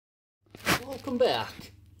Welcome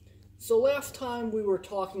back. So last time we were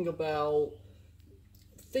talking about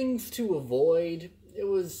things to avoid. It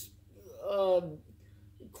was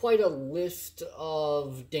quite a list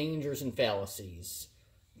of dangers and fallacies.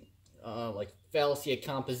 Like fallacy of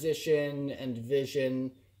composition and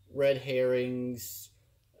division, red herrings,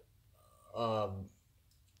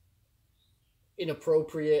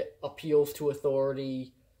 inappropriate appeals to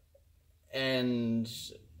authority, and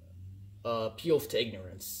appeals to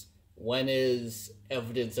ignorance. When is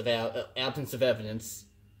evidence of absence of evidence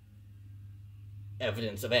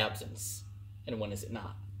evidence of absence, and when is it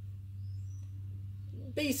not?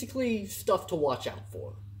 Basically, stuff to watch out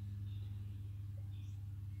for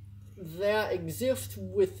that exists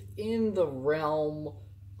within the realm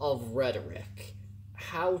of rhetoric.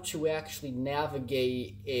 How to actually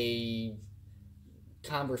navigate a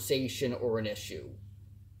conversation or an issue.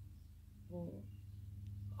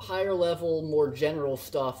 Higher level, more general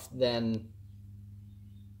stuff than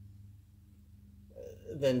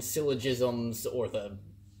syllogisms or the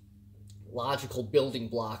logical building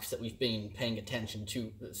blocks that we've been paying attention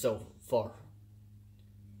to so far.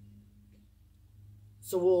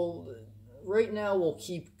 So right now we'll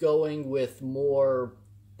keep going with more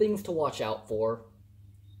things to watch out for.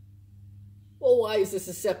 Well, why is this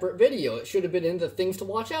a separate video? It should have been in the things to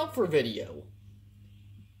watch out for video.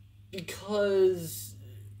 Because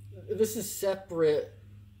this is separate,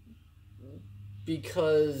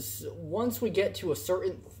 because once we get to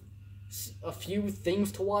a few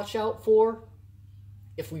things to watch out for,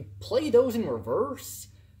 if we play those in reverse,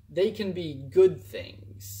 they can be good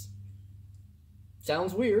things.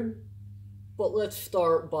 Sounds weird, but let's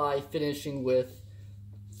start by finishing with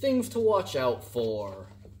things to watch out for.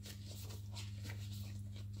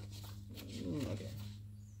 Okay.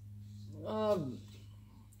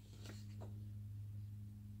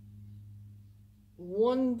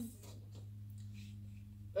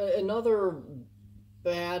 Another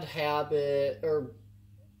bad habit, or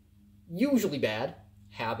usually bad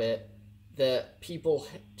habit, that people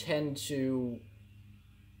tend to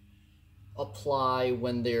apply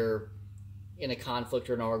when they're in a conflict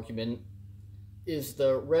or an argument is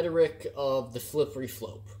the rhetoric of the slippery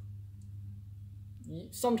slope.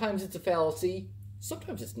 Sometimes it's a fallacy,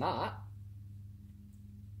 sometimes it's not.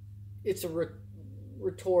 It's a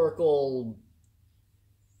rhetorical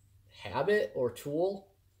habit or tool.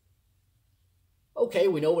 Okay,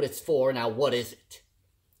 we know what it's for, now what is it?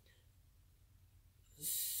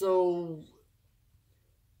 So,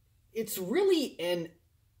 it's really an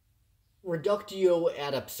reductio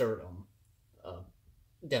ad absurdum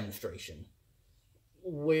demonstration.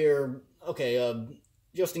 Where, okay,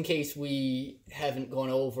 just in case we haven't gone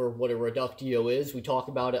over what a reductio is, we talk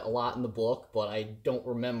about it a lot in the book, but I don't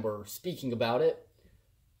remember speaking about it.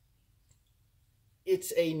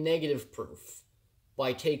 It's a negative proof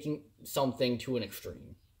by taking something to an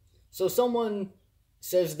extreme. So someone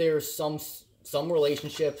says there's some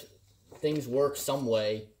relationship, things work some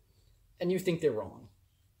way, and you think they're wrong.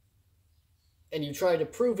 And you try to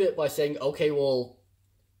prove it by saying, okay, well,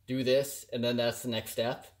 do this, and then that's the next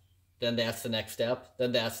step. Then that's the next step.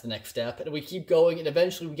 Then that's the next step. And we keep going, and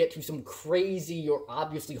eventually we get to some crazy or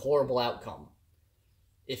obviously horrible outcome.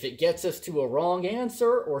 If it gets us to a wrong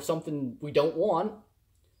answer or something we don't want,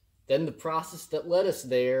 then the process that led us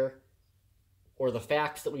there, or the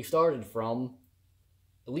facts that we started from,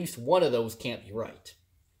 at least one of those can't be right.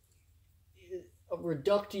 A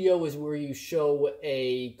reductio is where you show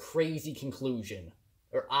a crazy conclusion,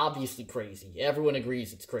 or obviously crazy. Everyone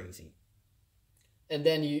agrees it's crazy. And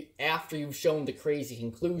then after you've shown the crazy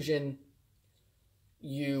conclusion,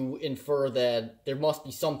 you infer that there must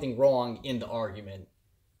be something wrong in the argument.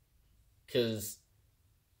 Because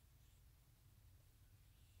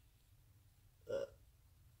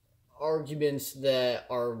arguments that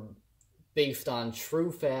are based on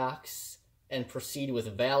true facts and proceed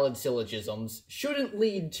with valid syllogisms shouldn't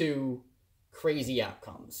lead to crazy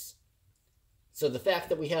outcomes. So the fact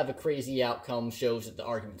that we have a crazy outcome shows that the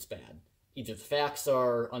argument's bad. Either the facts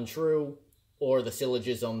are untrue, or the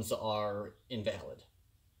syllogisms are invalid.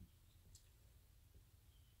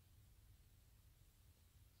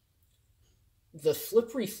 The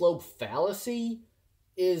slippery slope fallacy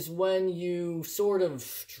is when you sort of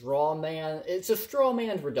strawman. It's a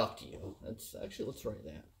strawman reductio. Let's write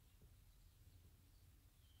that.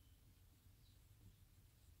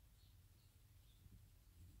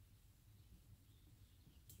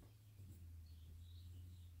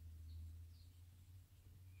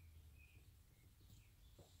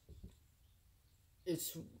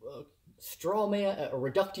 It's a strawman, a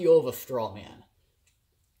reductio of a strawman.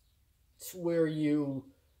 It's where you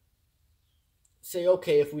say,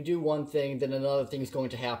 okay, if we do one thing, then another thing is going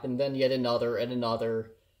to happen, then yet another and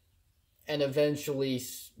another, and eventually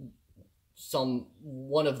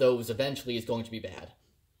one of those eventually is going to be bad.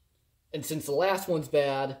 And since the last one's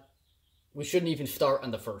bad, we shouldn't even start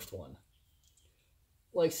on the first one.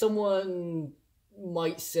 Like, someone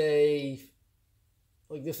might say,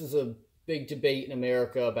 like, this is a big debate in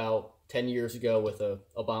America about 10 years ago with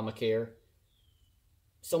Obamacare.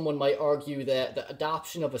 Someone might argue that the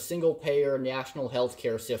adoption of a single-payer national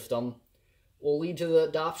healthcare system will lead to the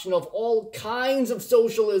adoption of all kinds of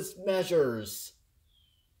socialist measures.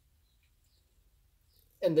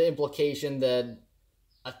 And the implication that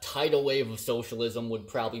a tidal wave of socialism would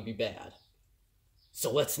probably be bad.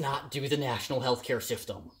 So let's not do the national healthcare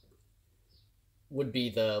system, would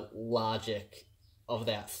be the logic of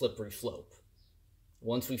that slippery slope.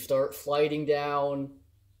 Once we start sliding down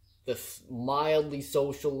the mildly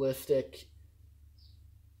socialistic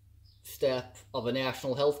step of a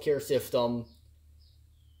national healthcare system,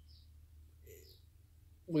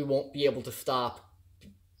 we won't be able to stop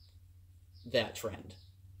that trend,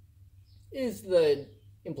 is the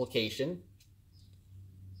implication.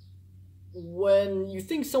 When you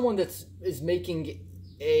think someone is making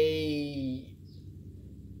a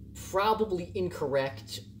probably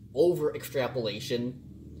incorrect over-extrapolation,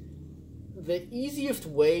 the easiest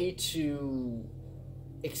way to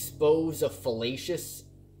expose a fallacious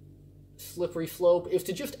slippery slope is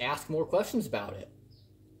to just ask more questions about it.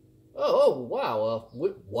 Oh wow,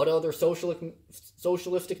 what other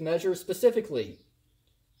socialistic measures specifically?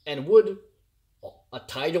 And would a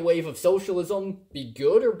tidal wave of socialism be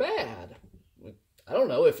good or bad? I don't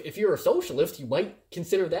know. If you're a socialist, you might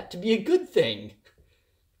consider that to be a good thing.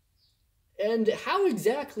 And how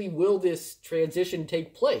exactly will this transition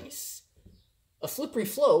take place? A slippery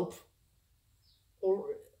slope,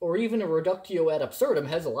 or even a reductio ad absurdum,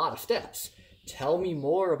 has a lot of steps. Tell me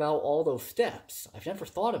more about all those steps. I've never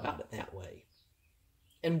thought about it that way.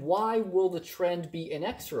 And why will the trend be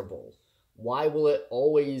inexorable? Why will it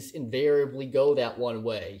always invariably go that one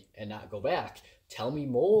way and not go back? Tell me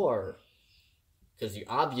more. Because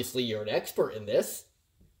obviously you're an expert in this.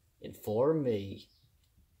 Inform me.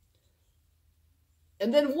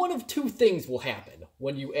 And then one of two things will happen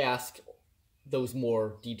when you ask those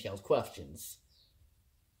more detailed questions.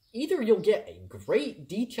 Either you'll get a great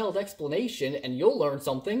detailed explanation and you'll learn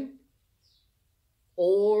something,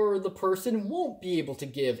 or the person won't be able to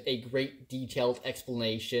give a great detailed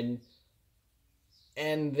explanation,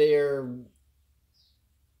 and their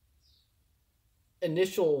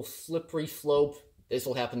initial slippery slope, this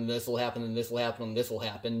will happen, and this will happen, and this will happen, and this will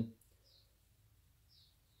happen,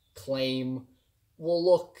 claim will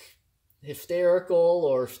look hysterical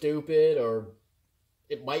or stupid, or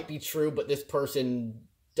it might be true, but this person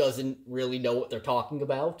doesn't really know what they're talking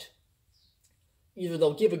about. Either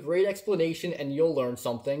they'll give a great explanation and you'll learn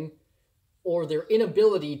something, or their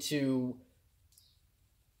inability to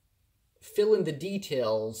fill in the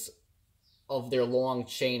details of their long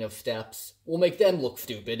chain of steps will make them look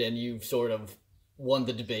stupid, and you've sort of won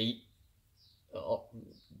the debate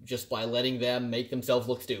just by letting them make themselves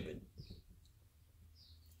look stupid.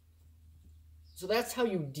 So that's how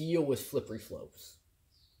you deal with slippery slopes.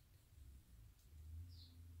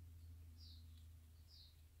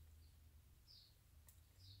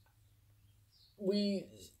 We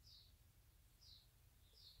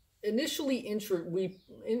initially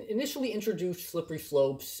introduced slippery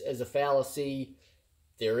slopes as a fallacy.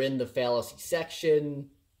 They're in the fallacy section,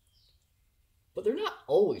 but they're not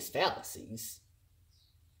always fallacies.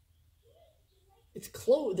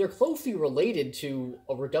 They're closely related to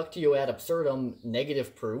a reductio ad absurdum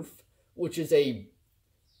negative proof, which is a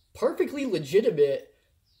perfectly legitimate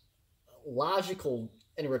logical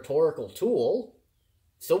and rhetorical tool,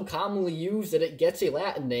 so commonly used that it gets a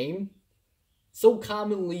Latin name, so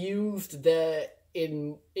commonly used that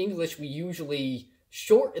in English we usually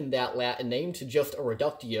shorten that Latin name to just a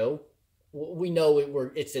reductio. We know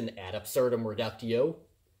it's an ad absurdum reductio.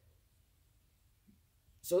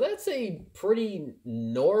 So that's a pretty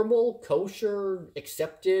normal, kosher,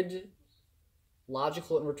 accepted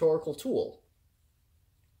logical and rhetorical tool.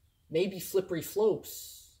 Maybe slippery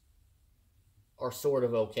slopes are sort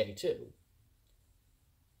of okay too.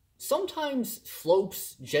 Sometimes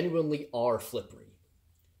slopes genuinely are slippery.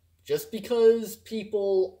 Just because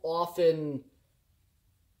people often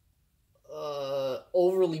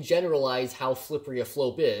overly generalize how slippery a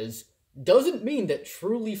slope is, doesn't mean that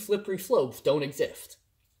truly slippery slopes don't exist.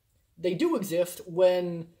 They do exist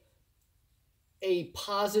when a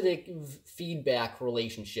positive feedback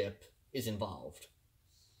relationship is involved.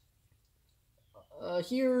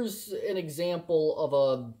 Here's an example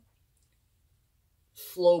of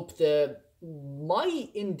slope that might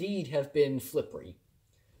indeed have been slippery.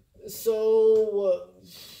 So,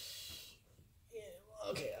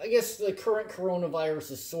 okay, I guess the current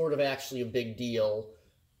coronavirus is sort of actually a big deal.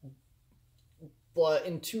 But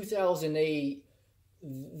in 2008,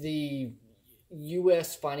 the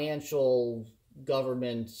U.S. financial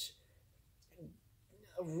government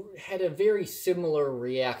had a very similar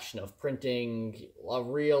reaction of printing a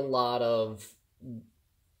real lot of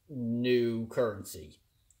new currency.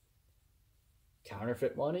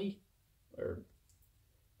 Counterfeit money?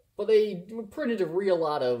 But they printed a real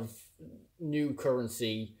lot of new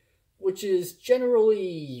currency, which is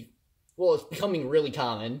generally, well, it's becoming really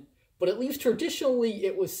common, but at least traditionally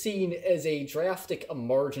it was seen as a drastic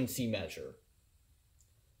emergency measure.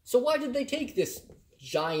 So why did they take this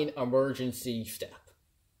giant emergency step?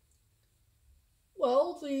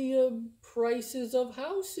 Well, the prices of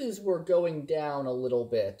houses were going down a little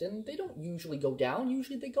bit, and they don't usually go down.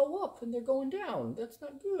 Usually they go up, and they're going down. That's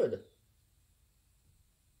not good.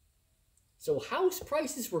 So house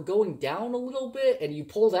prices were going down a little bit, and you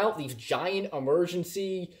pulled out these giant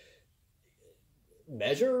emergency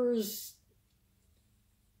measures.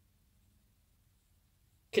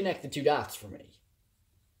 Connect the two dots for me.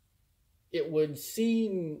 It would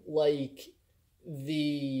seem like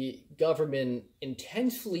the government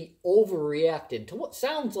intensely overreacted to what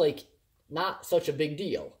sounds like not such a big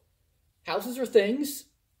deal. Houses are things.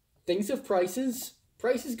 Things have prices.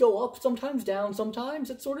 Prices go up, sometimes down, sometimes.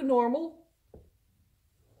 It's sort of normal.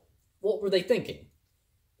 What were they thinking?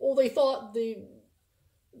 Well, they thought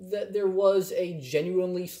that there was a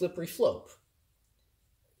genuinely slippery slope.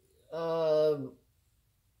 A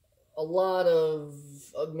lot of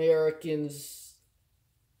Americans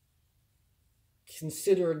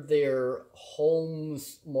considered their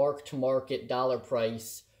home's mark-to-market dollar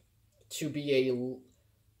price to be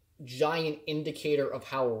a giant indicator of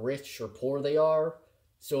how rich or poor they are.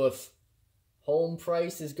 So if home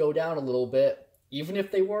prices go down a little bit, even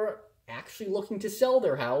if they weren't actually looking to sell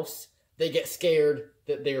their house, they get scared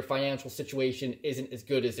that their financial situation isn't as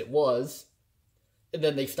good as it was. And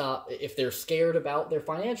then they stop. If they're scared about their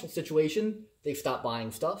financial situation, they stop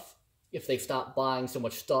buying stuff. If they stop buying so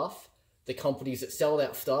much stuff, the companies that sell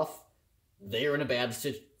that stuff, they're in a bad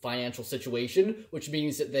financial situation, which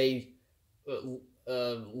means that they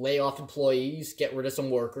lay off employees, get rid of some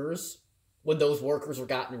workers. When those workers are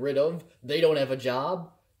gotten rid of, they don't have a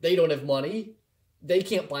job, they don't have money, they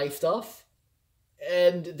can't buy stuff.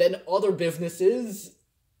 And then other businesses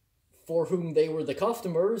for whom they were the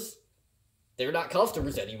customers, they're not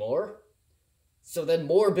customers anymore. So then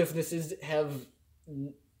more businesses have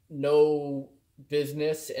no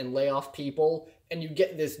business and lay off people, and you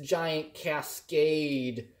get this giant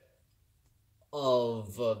cascade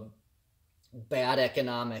of bad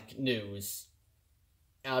economic news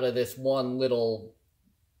out of this one little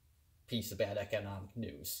piece of bad economic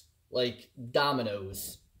news. Like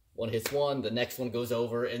dominoes. One hits one, the next one goes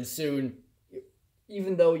over, and soon,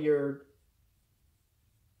 even though your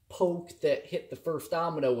poke that hit the first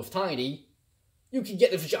domino was tiny, you can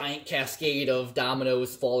get this giant cascade of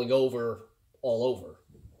dominoes falling over all over.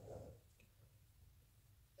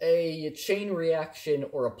 A chain reaction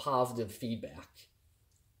or a positive feedback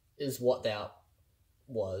is what that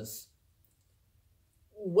was.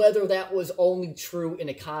 Whether that was only true in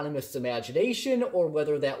economists' imagination or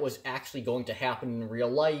whether that was actually going to happen in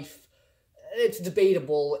real life, it's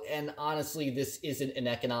debatable, and honestly, this isn't an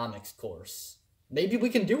economics course. Maybe we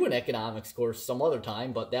can do an economics course some other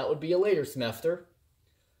time, but that would be a later semester.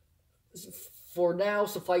 For now,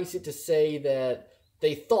 suffice it to say that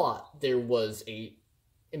they thought there was a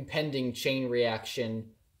impending chain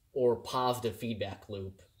reaction or positive feedback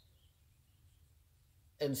loop.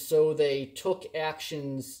 And so they took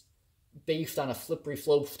actions based on a slippery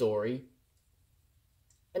slope story.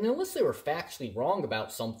 And unless they were factually wrong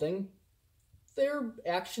about something, their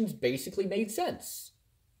actions basically made sense.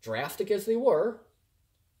 Drastic as they were,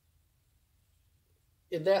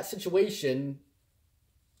 in that situation,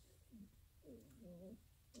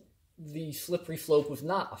 the slippery slope was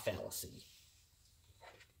not a fallacy.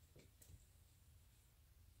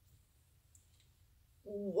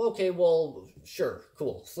 Okay, well, sure,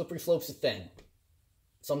 cool. Slippery slope's a thing.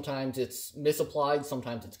 Sometimes it's misapplied,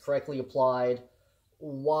 sometimes it's correctly applied.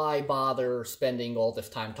 Why bother spending all this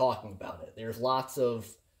time talking about it? There's lots of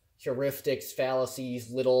heuristics,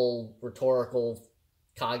 fallacies, little rhetorical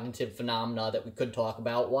cognitive phenomena that we could talk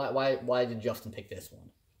about. Why did Justin pick this one?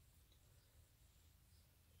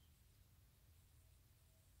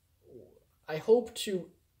 I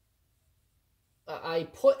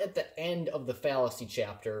put at the end of the fallacy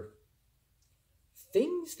chapter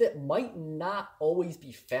things that might not always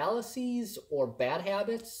be fallacies or bad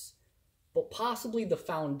habits, but possibly the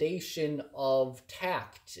foundation of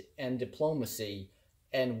tact and diplomacy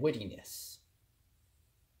and wittiness.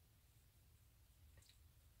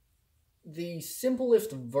 The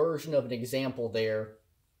simplest version of an example there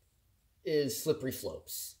is slippery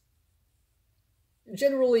slopes.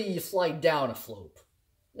 Generally, you slide down a slope.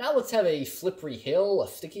 Now let's have a slippery hill, a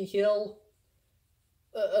sticky hill.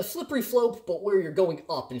 A slippery slope, but where you're going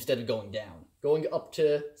up instead of going down. Going up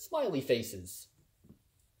to smiley faces.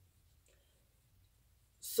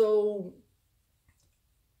 So,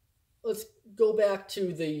 let's go back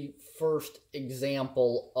to the first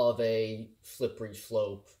example of a slippery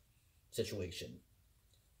slope situation.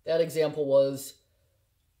 That example was,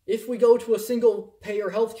 if we go to a single-payer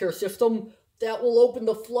healthcare system, that will open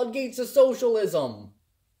the floodgates of socialism.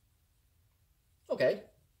 Okay,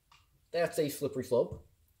 that's a slippery slope.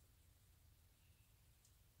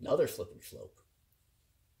 Another slippery slope.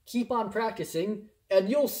 Keep on practicing, and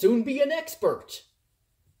you'll soon be an expert.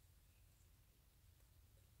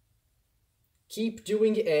 Keep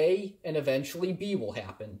doing A, and eventually B will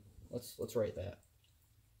happen. Let's write that.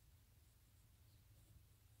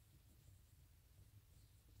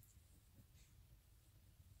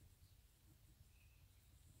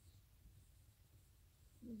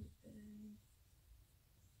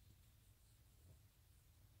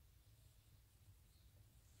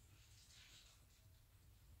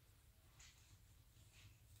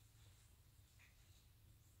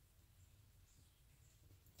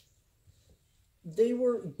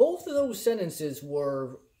 Both of those sentences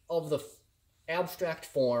were of the abstract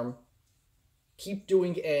form, keep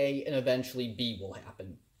doing A and eventually B will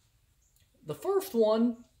happen. The first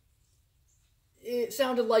one, it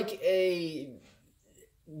sounded like a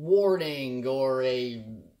warning or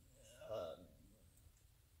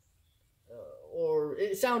or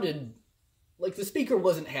it sounded like the speaker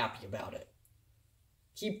wasn't happy about it.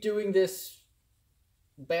 Keep doing this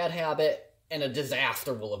bad habit and a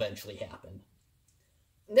disaster will eventually happen.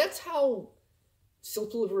 That's how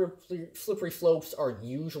slippery slopes are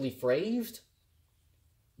usually phrased,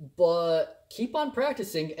 but keep on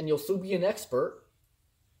practicing and you'll soon be an expert.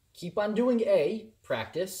 Keep on doing A,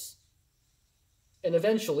 practice, and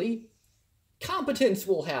eventually competence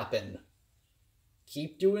will happen.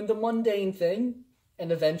 Keep doing the mundane thing,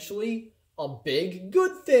 and eventually a big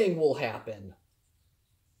good thing will happen.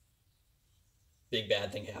 Big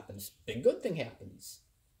bad thing happens, big good thing happens.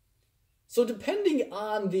 So depending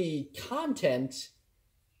on the content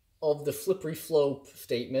of the slippery slope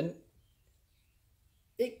statement,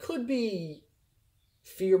 it could be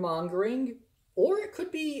fear-mongering, or it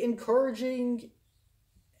could be encouraging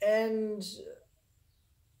and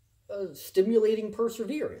stimulating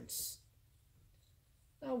perseverance.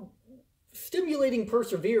 Now, stimulating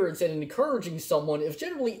perseverance and encouraging someone is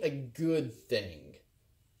generally a good thing.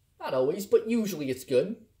 Not always, but usually it's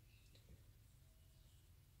good.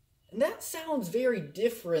 And that sounds very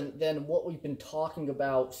different than what we've been talking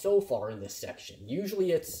about so far in this section.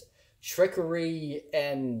 Usually it's trickery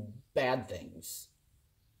and bad things.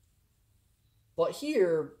 But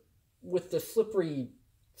here, with the slippery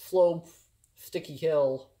slope, sticky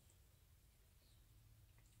hill,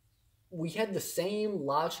 we had the same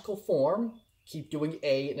logical form. Keep doing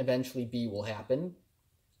A and eventually B will happen.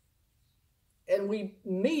 And we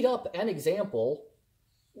made up an example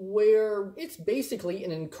where it's basically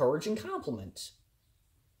an encouraging compliment.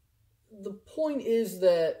 The point is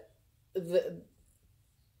that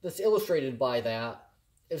that's illustrated by that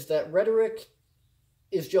is that rhetoric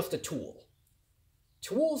is just a tool.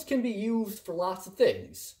 Tools can be used for lots of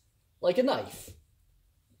things, like a knife.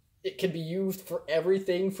 It can be used for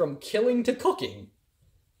everything from killing to cooking.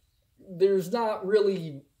 There's not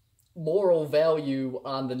really moral value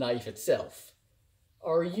on the knife itself.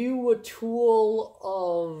 Are you a tool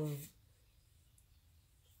of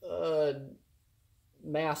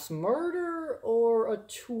mass murder or a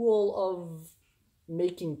tool of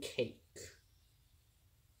making cake?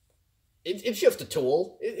 It's just a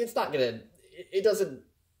tool. It's not gonna... It doesn't...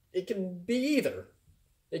 It can be either.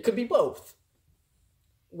 It could be both.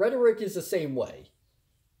 Rhetoric is the same way.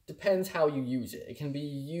 Depends how you use it. It can be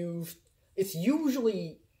used... It's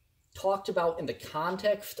usually talked about in the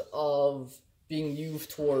context of being used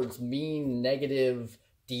towards mean, negative,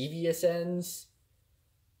 devious ends.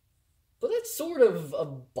 But that's sort of a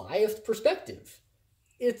biased perspective.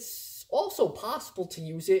 It's also possible to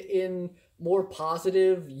use it in more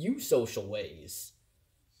positive, eusocial ways.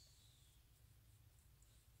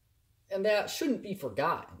 And that shouldn't be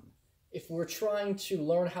forgotten. If we're trying to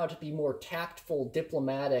learn how to be more tactful,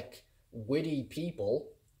 diplomatic, witty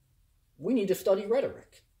people, we need to study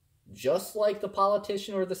rhetoric. Just like the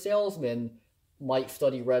politician or the salesman might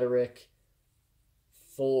study rhetoric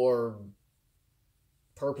for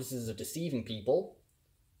purposes of deceiving people,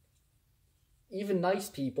 even nice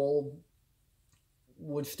people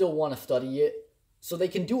would still want to study it so they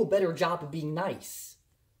can do a better job of being nice.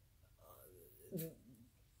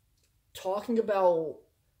 Talking about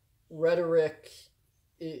rhetoric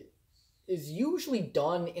is usually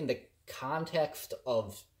done in the context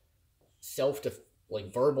of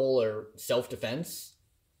verbal or self-defense.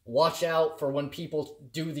 Watch out for when people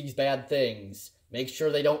do these bad things. Make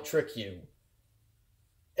sure they don't trick you.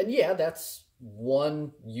 And yeah, that's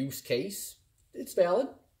one use case. It's valid.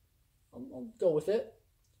 I'll go with it.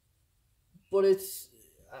 But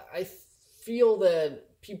I feel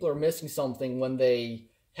that people are missing something when they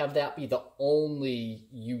have that be the only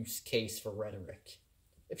use case for rhetoric.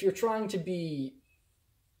 If you're trying to be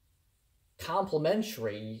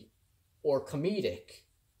complimentary or comedic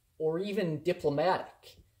or even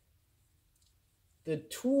diplomatic, the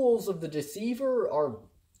tools of the deceiver are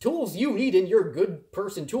tools you need in your good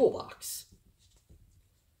person toolbox.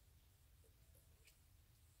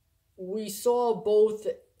 We saw both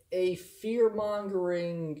a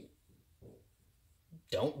fear-mongering,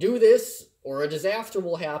 don't do this, or a disaster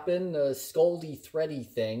will happen, a scoldy, thready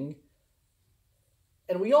thing.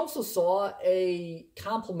 And we also saw a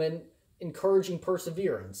compliment encouraging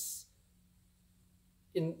perseverance.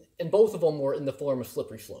 And both of them were in the form of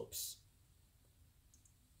slippery slopes.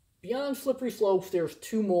 Beyond slippery slopes, there's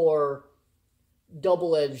two more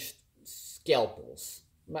double-edged scalpels.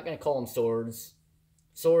 I'm not going to call them swords.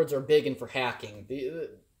 Swords are big and for hacking.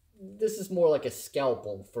 This is more like a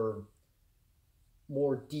scalpel for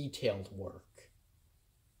more detailed work.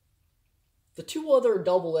 The two other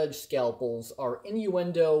double-edged scalpels are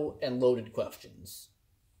innuendo and loaded questions.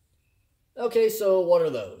 Okay, so what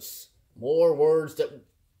are those? More words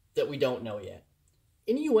that we don't know yet.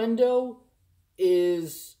 Innuendo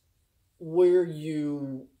is where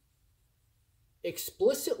you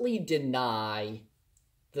explicitly deny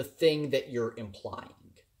the thing that you're implying.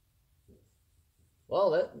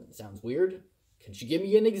 Well, that sounds weird. Could you give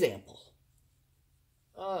me an example?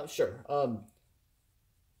 Sure.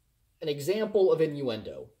 An example of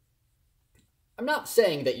innuendo. I'm not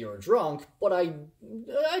saying that you're drunk, but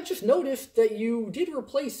I just noticed that you did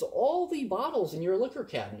replace all the bottles in your liquor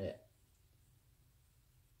cabinet.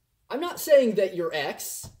 I'm not saying that you're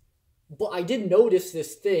X, but I did notice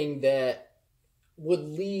this thing that would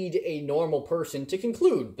lead a normal person to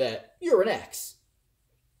conclude that you're an X.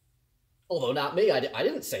 Although not me, I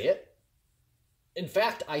didn't say it. In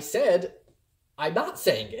fact, I said, I'm not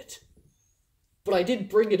saying it. But I did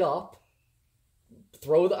bring it up,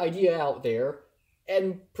 throw the idea out there,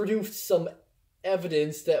 and produce some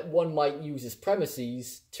evidence that one might use as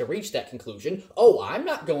premises to reach that conclusion. Oh, I'm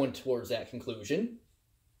not going towards that conclusion.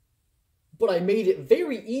 But I made it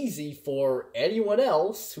very easy for anyone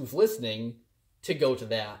else who's listening to go to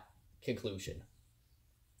that conclusion.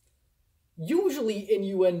 Usually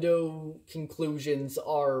innuendo conclusions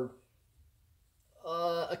are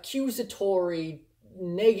accusatory,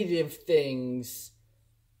 negative things,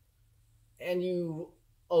 and you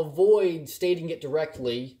avoid stating it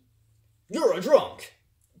directly, you're a drunk,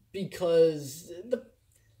 because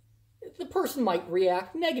the person might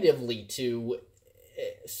react negatively to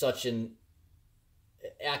such an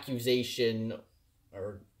accusation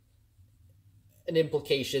or an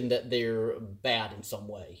implication that they're bad in some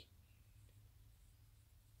way.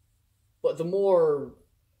 But the more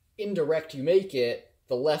indirect you make it,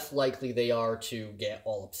 the less likely they are to get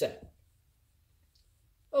all upset.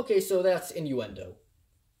 Okay, so that's innuendo.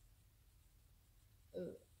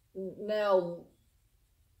 Now,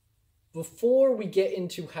 before we get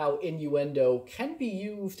into how innuendo can be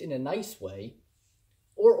used in a nice way,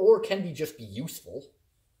 or can be just be useful,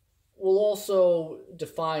 we'll also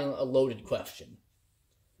define a loaded question.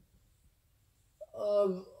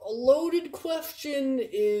 A loaded question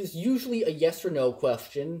is usually a yes or no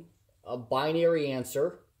question, a binary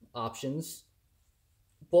answer, options,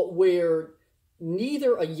 but where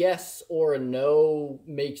neither a yes or a no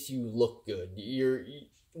makes you look good.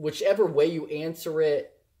 Whichever way you answer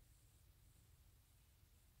it,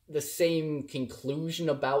 the same conclusion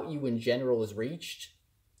about you in general is reached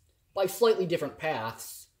by slightly different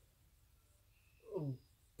paths,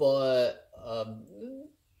 but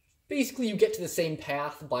basically you get to the same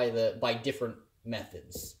path by different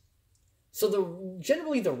methods. So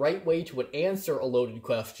generally the right way to answer a loaded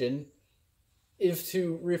question is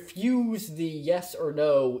to refuse the yes or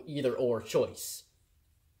no either or choice.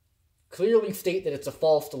 Clearly state that it's a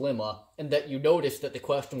false dilemma and that you noticed that the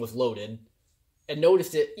question was loaded, and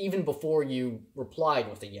noticed it even before you replied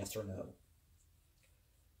with a yes or no.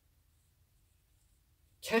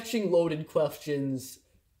 Catching loaded questions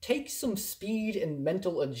takes some speed and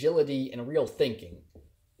mental agility and real thinking.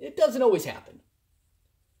 It doesn't always happen.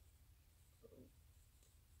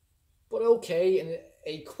 But okay, in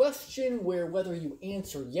a question where whether you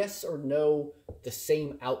answer yes or no, the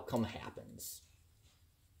same outcome happens.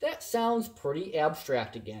 That sounds pretty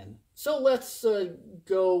abstract again. So let's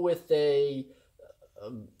go with a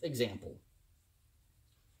example.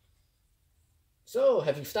 So,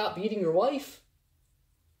 have you stopped beating your wife?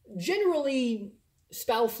 Generally,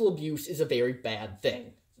 spousal abuse is a very bad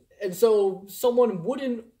thing. And so someone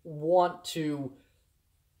wouldn't want to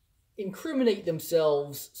incriminate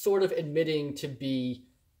themselves sort of admitting to be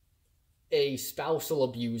a spousal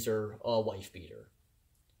abuser, a wife beater.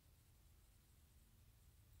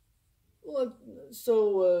 Well,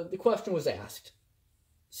 so the question was asked.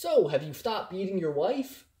 So, have you stopped beating your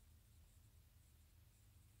wife?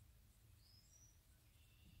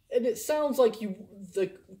 And it sounds like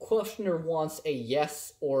the questioner wants a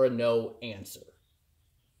yes or a no answer.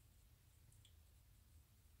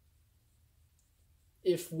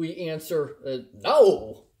 If we answer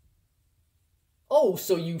no. Oh,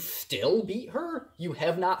 so you still beat her? You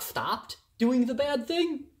have not stopped doing the bad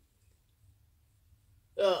thing?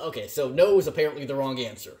 Okay, so no is apparently the wrong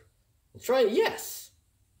answer. We'll try yes.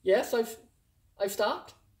 Yes, I've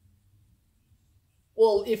stopped.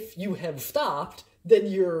 Well, if you have stopped, then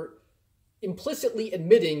you're implicitly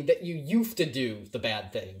admitting that you used to do the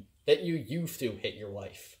bad thing, that you used to hit your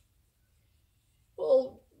wife.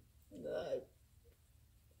 Well,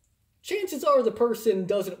 chances are the person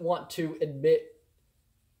doesn't want to admit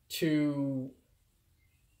to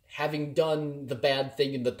having done the bad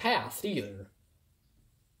thing in the past either.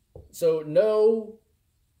 So no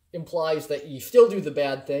implies that you still do the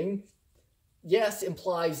bad thing. Yes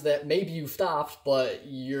implies that maybe you stopped, but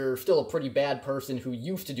you're still a pretty bad person who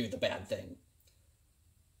used to do the bad thing.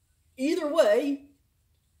 Either way,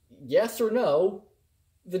 yes or no,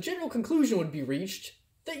 the general conclusion would be reached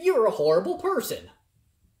that you're a horrible person.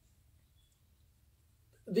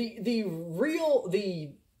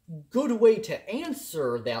 The good way to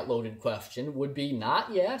answer that loaded question would be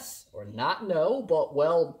not yes or not no, but,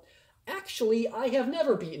 well, actually, I have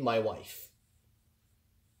never beaten my wife.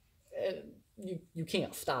 And you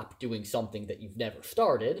can't stop doing something that you've never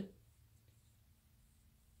started.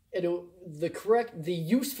 And the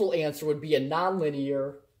useful answer would be a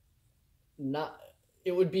nonlinear,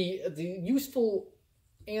 the useful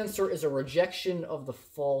answer is a rejection of the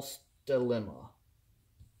false dilemma.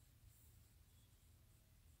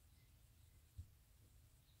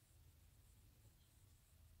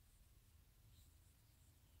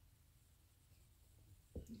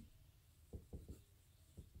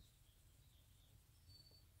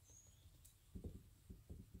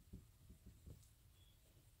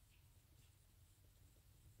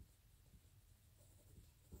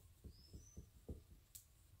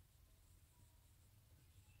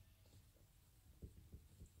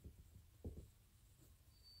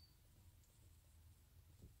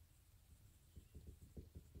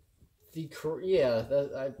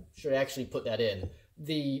 I should actually put that in.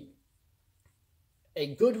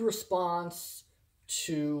 A good response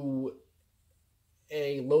to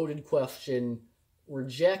a loaded question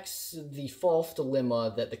rejects the false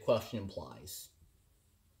dilemma that the question implies.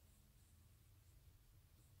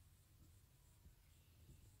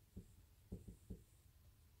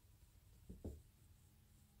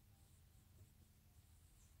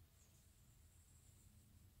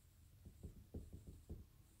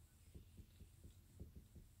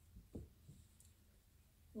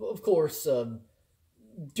 Of course,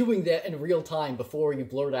 doing that in real time before you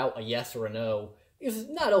blurt out a yes or a no is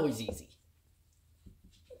not always easy.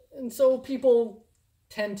 And so people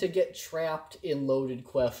tend to get trapped in loaded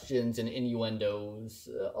questions and innuendos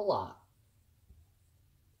a lot.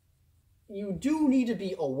 You do need to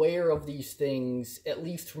be aware of these things, at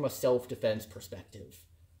least from a self-defense perspective.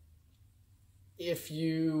 If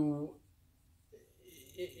you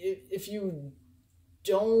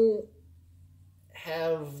don't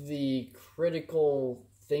have the critical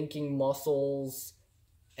thinking muscles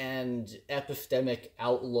and epistemic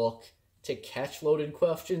outlook to catch loaded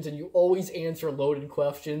questions, and you always answer loaded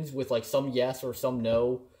questions with like some yes or some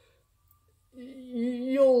no,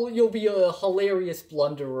 you'll be a hilarious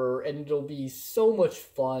blunderer, and it'll be so much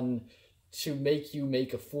fun to make you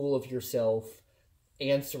make a fool of yourself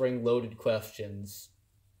answering loaded questions.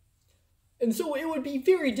 And so it would be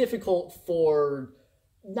very difficult for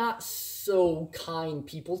not so kind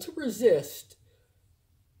people to resist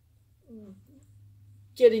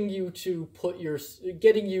getting you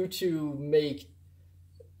to make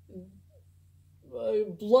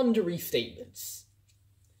blundery statements.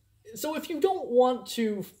 So if you don't want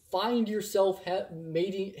to find yourself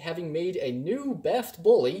having made a new best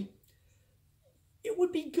bully, it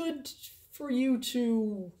would be good for you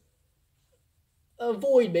to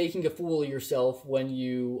avoid making a fool of yourself when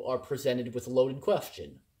you are presented with a loaded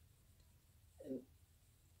question.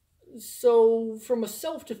 So, from a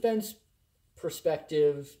self-defense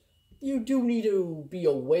perspective, you do need to be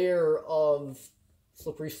aware of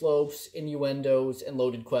slippery slopes, innuendos, and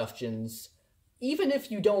loaded questions, even if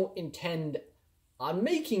you don't intend on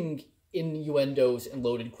making innuendos and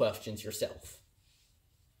loaded questions yourself.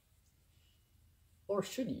 Or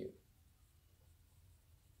should you?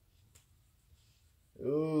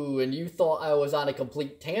 Ooh, and you thought I was on a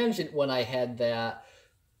complete tangent when I had that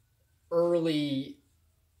early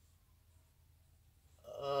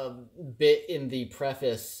bit in the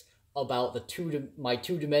preface about my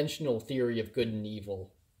two-dimensional theory of good and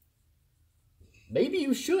evil. Maybe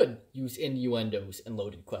you should use innuendos and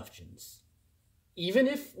loaded questions. Even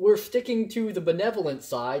if we're sticking to the benevolent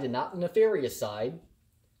side and not the nefarious side,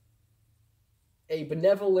 a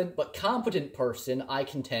benevolent but competent person, I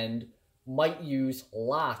contend, might use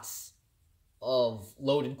lots of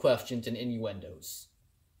loaded questions and innuendos,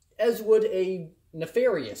 as would a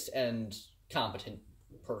nefarious and competent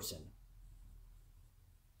person.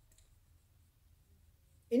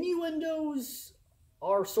 Innuendos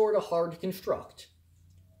are sort of hard to construct.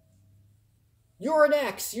 You're an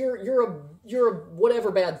X, you're a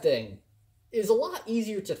whatever bad thing, is a lot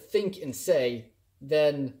easier to think and say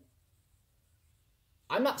than,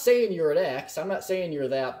 I'm not saying you're an X, I'm not saying you're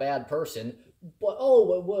that bad person, but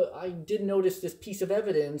I did notice this piece of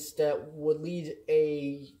evidence that would lead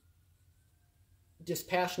a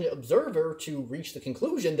dispassionate observer to reach the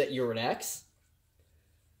conclusion that you're an X.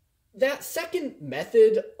 That second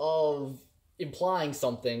method of implying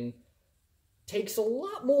something takes a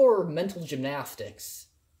lot more mental gymnastics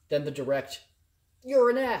than the direct,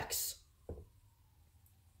 you're an X.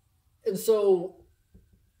 And so,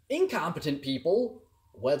 incompetent people,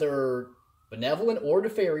 whether benevolent or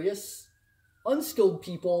nefarious, unskilled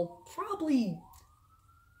people probably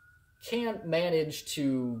can't manage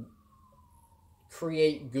to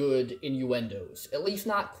create good innuendos, at least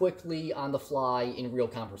not quickly on the fly in real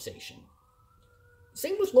conversation.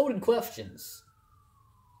 Same with loaded questions.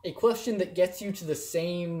 A question that gets you to the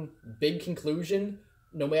same big conclusion,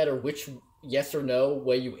 no matter which yes or no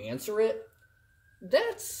way you answer it,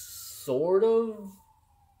 that's sort of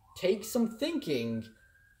takes some thinking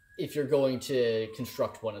if you're going to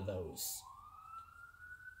construct one of those.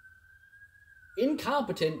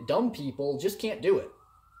 Incompetent, dumb people just can't do it.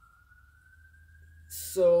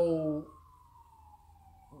 So,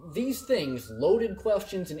 these things, loaded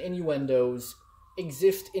questions and innuendos,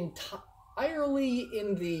 exist entirely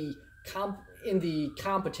in the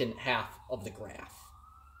competent half of the graph.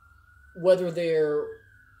 Whether they're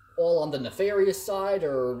all on the nefarious side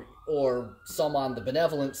or some on the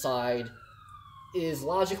benevolent side is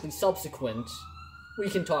logically subsequent. We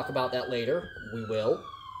can talk about that later. We will.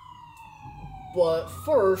 But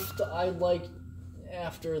first, I'd like,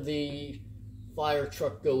 after the fire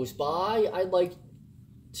truck goes by, I'd like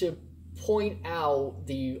to point out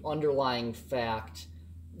the underlying fact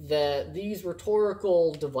that these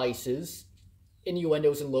rhetorical devices,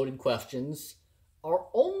 innuendos and loaded questions, are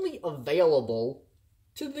only available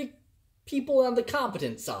to the people on the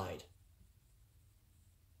competent side.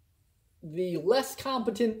 The less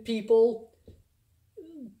competent people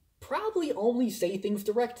probably only say things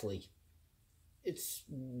directly. It's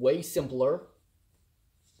way simpler.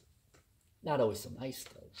 Not always so nice,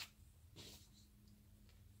 though.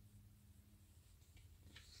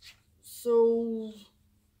 So,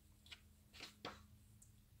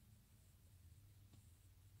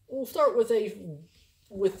 we'll start with a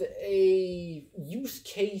use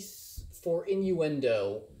case for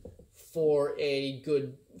innuendo for a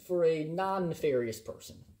non-nefarious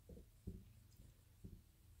person.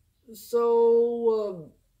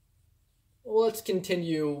 So, let's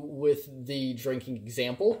continue with the drinking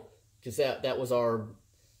example, because that was our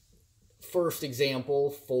first example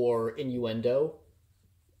for innuendo.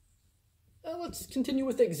 Let's continue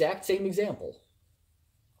with the exact same example.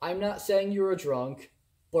 I'm not saying you're a drunk,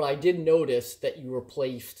 but I did notice that you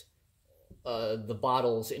replaced the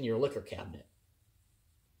bottles in your liquor cabinet.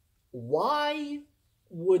 Why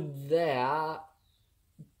would that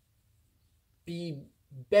be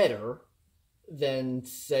better than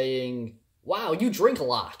saying, wow, you drink a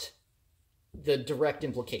lot? The direct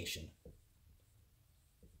implication.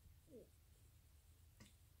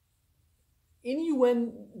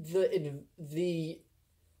 the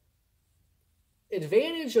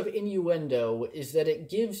advantage of innuendo is that it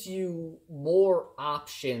gives you more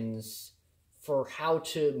options for how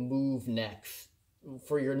to move next,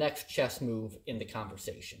 for your next chess move in the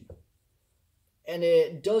conversation. And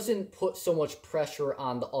it doesn't put so much pressure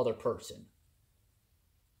on the other person.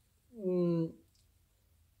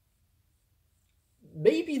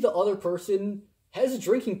 Maybe the other person has a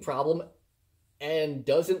drinking problem and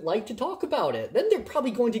doesn't like to talk about it. Then they're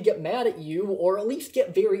probably going to get mad at you, or at least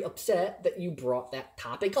get very upset that you brought that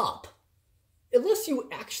topic up. Unless you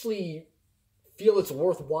actually feel it's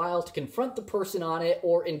worthwhile to confront the person on it,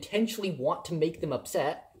 or intentionally want to make them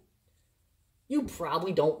upset, you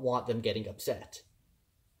probably don't want them getting upset.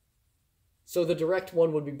 So the direct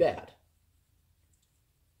one would be bad.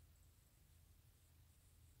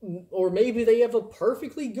 Or maybe they have a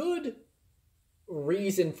perfectly good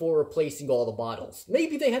reason for replacing all the bottles.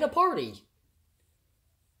 Maybe they had a party.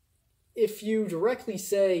 If you directly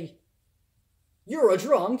say, "You're a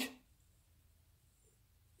drunk,"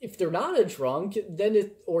 if they're not a drunk,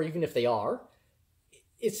 then or even if they are,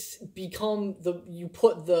 it's become you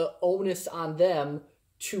put the onus on them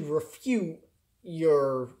to refute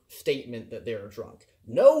your statement that they're drunk.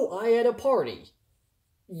 "No, I had a party."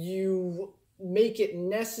 You make it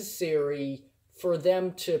necessary for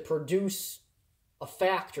them to produce a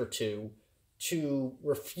fact or two to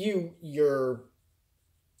refute your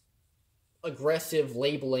aggressive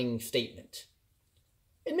labeling statement.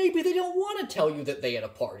 And maybe they don't want to tell you that they had a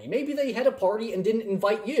party. Maybe they had a party and didn't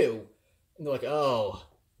invite you. And they're like, "Oh,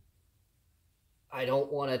 I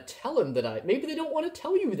don't want to tell him that Maybe they don't want to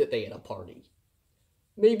tell you that they had a party.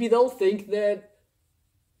 Maybe they'll think that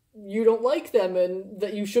you don't like them and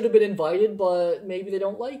that you should have been invited, but maybe they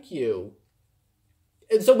don't like you.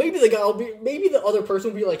 And so maybe maybe the other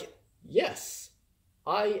person will be like, "Yes,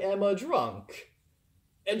 I am a drunk."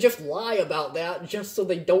 And just lie about that just so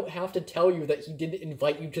they don't have to tell you that he didn't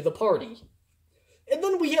invite you to the party. And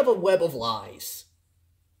then we have a web of lies.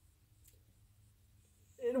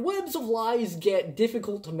 And webs of lies get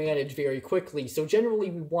difficult to manage very quickly, so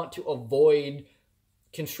generally we want to avoid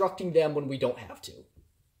constructing them when we don't have to.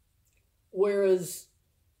 Whereas,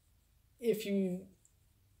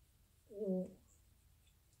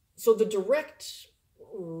 so the direct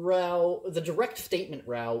statement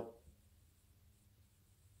route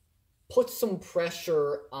puts some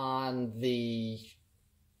pressure on the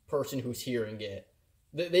person who's hearing it.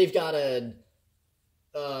 They've got to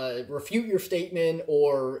refute your statement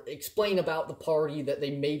or explain about the party that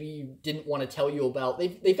they maybe didn't want to tell you about.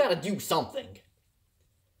 They've got to do something.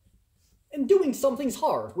 And doing something's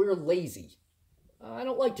hard. We're lazy. I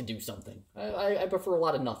don't like to do something. I prefer a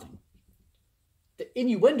lot of nothing. The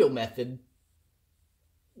innuendo method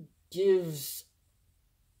gives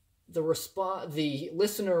the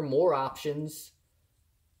listener more options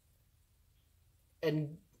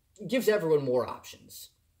and gives everyone more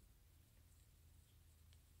options.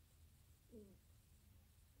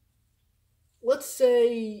 Let's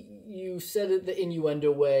say you said it the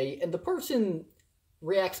innuendo way and the person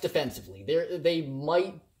reacts defensively.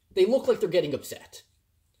 They look like they're getting upset.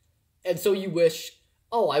 And so you wish,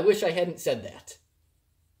 "Oh, I wish I hadn't said that.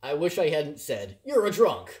 I wish I hadn't said, 'You're a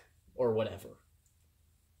drunk,' or whatever."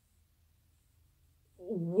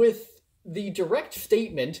 With the direct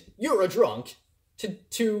statement, "You're a drunk,"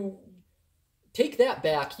 to take that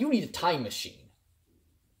back, you need a time machine.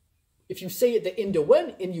 If you say it the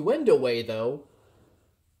innuendo way, though,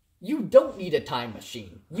 you don't need a time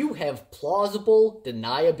machine. You have plausible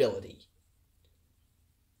deniability.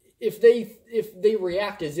 If they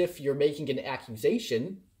react as if you're making an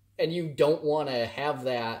accusation, and you don't want to have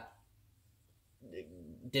that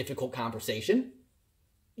difficult conversation,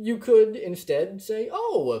 you could instead say,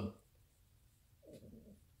 "Oh,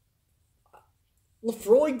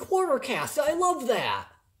 Lefroy Quartercast, I love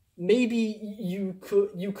that." Maybe you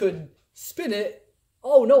could spin it,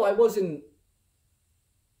 "Oh no, I wasn't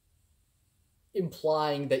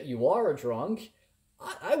implying that you are a drunk.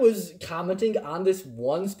 I was commenting on this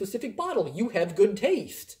one specific bottle. You have good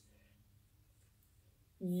taste."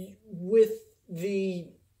 With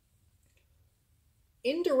the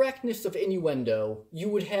indirectness of innuendo, you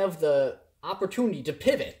would have the opportunity to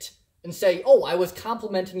pivot and say, "Oh, I was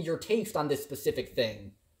complimenting your taste on this specific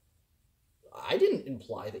thing. I didn't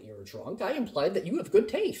imply that you're a drunk. I implied that you have good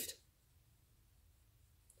taste."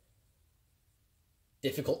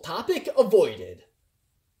 Difficult topic avoided.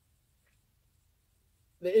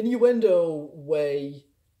 The innuendo way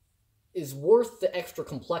is worth the extra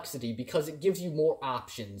complexity because it gives you more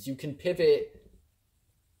options. You can pivot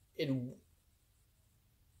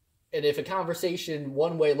And if a conversation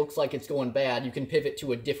one way looks like it's going bad, you can pivot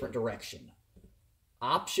to a different direction.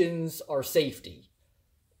 Options are safety.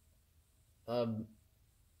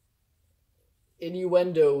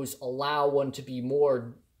 Innuendos allow one to be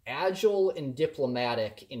more agile and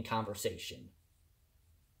diplomatic in conversation.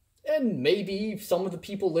 And maybe some of the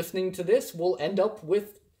people listening to this will end up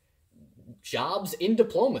with jobs in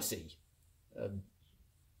diplomacy.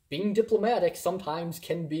 Being diplomatic sometimes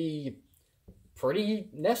can be pretty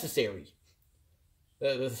necessary.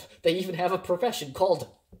 They even have a profession called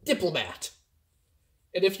diplomat.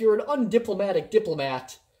 And if you're an undiplomatic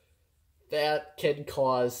diplomat, that can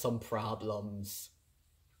cause some problems.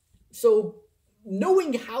 So,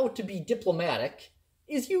 knowing how to be diplomatic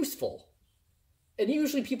is useful. And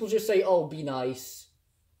usually people just say, oh, be nice.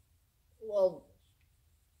 Well,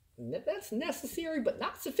 that's necessary, but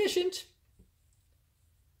not sufficient.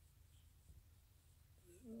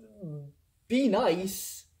 Be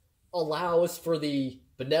nice allows for the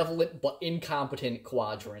benevolent but incompetent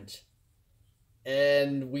quadrant.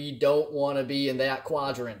 And we don't want to be in that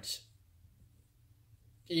quadrant.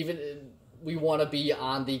 Even we want to be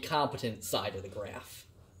on the competent side of the graph.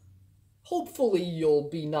 Hopefully you'll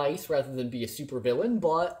be nice rather than be a supervillain,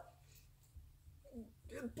 but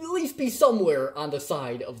at least be somewhere on the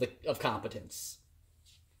side of competence.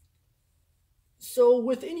 So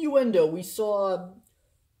with innuendo, we saw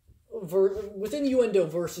with innuendo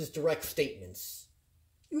versus direct statements,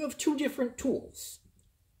 you have two different tools.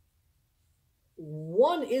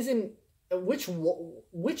 One isn't which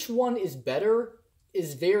one is better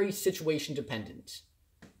is very situation dependent.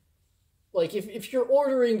 Like, if you're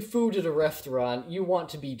ordering food at a restaurant, you want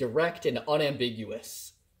to be direct and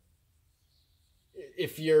unambiguous.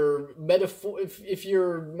 If you're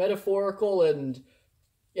metaphorical and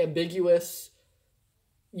ambiguous,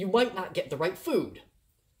 you might not get the right food.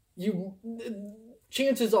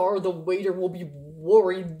 Chances are the waiter will be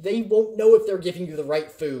worried they won't know if they're giving you the right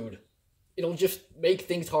food. It'll just make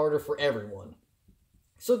things harder for everyone.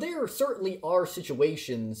 So there certainly are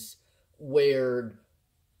situations where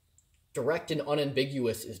direct and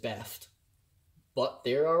unambiguous is best. But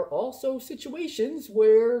there are also situations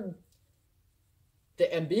where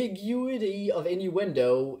the ambiguity of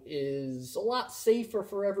innuendo is a lot safer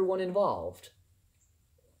for everyone involved.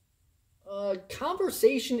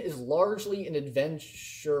 Conversation is largely an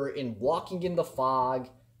adventure in walking in the fog,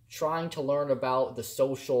 trying to learn about the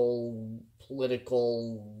social,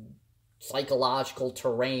 political, psychological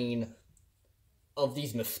terrain of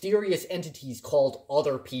these mysterious entities called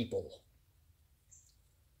other people.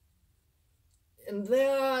 And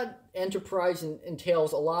that enterprise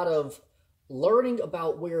entails a lot of learning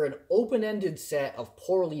about where an open-ended set of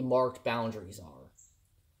poorly marked boundaries are.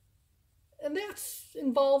 And that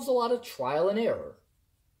involves a lot of trial and error.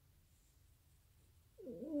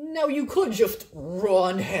 Now, you could just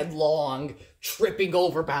run headlong, tripping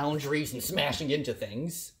over boundaries and smashing into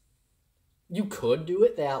things. You could do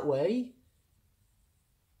it that way.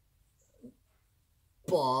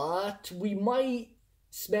 But we might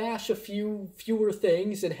smash a fewer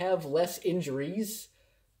things and have less injuries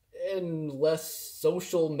and less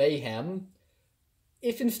social mayhem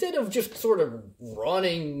if instead of just sort of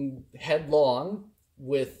running headlong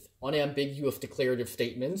with unambiguous declarative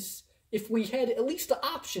statements, if we had at least the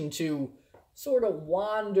option to sort of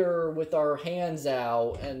wander with our hands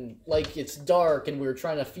out and like it's dark and we're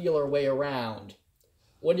trying to feel our way around.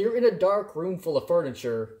 When you're in a dark room full of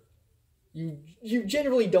furniture, you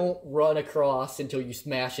generally don't run across until you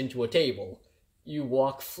smash into a table. You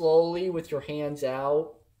walk slowly with your hands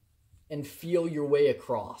out and feel your way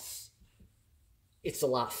across. It's a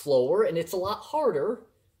lot slower and it's a lot harder,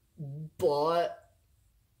 but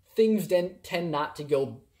things then tend not to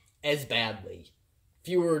go as badly.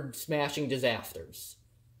 Fewer smashing disasters.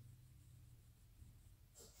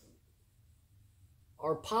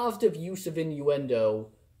 Our positive use of innuendo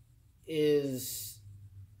is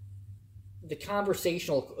the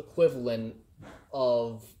conversational equivalent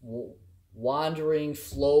of wandering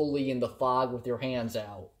slowly in the fog with your hands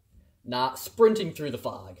out, not sprinting through the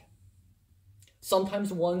fog.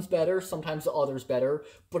 Sometimes one's better, sometimes the other's better,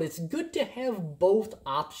 but it's good to have both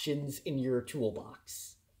options in your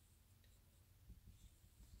toolbox.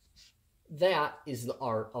 That is the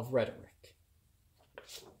art of rhetoric.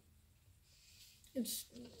 It's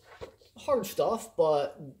hard stuff,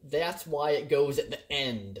 but that's why it goes at the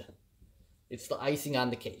end. It's the icing on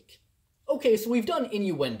the cake. Okay, so we've done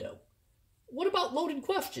innuendo. What about loaded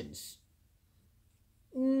questions?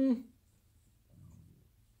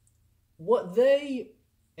 What they,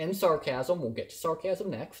 and sarcasm, we'll get to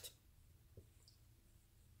sarcasm next,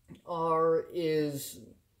 is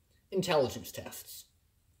intelligence tests.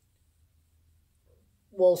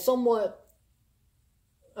 well, somewhat,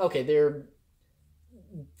 okay, the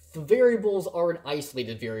variables aren't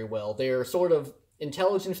isolated very well. They're sort of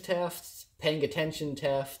intelligence tests, paying attention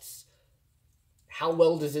tests, how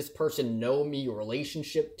well does this person know me,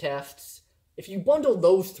 relationship tests. If you bundle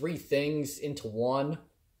those three things into one,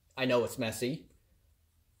 I know it's messy,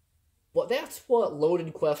 but that's what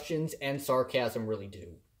loaded questions and sarcasm really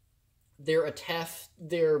do. They're a test,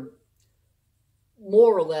 they're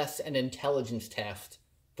more or less an intelligence test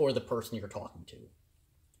for the person you're talking to.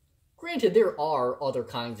 Granted, there are other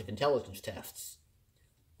kinds of intelligence tests,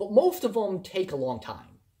 but most of them take a long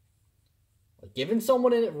time. Like giving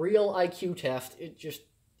someone a real IQ test,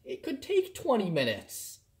 it could take 20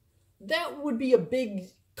 minutes. That would be a big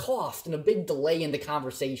cost and a big delay in the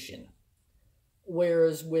conversation.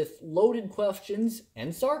 Whereas with loaded questions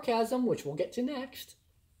and sarcasm, which we'll get to next,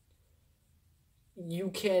 you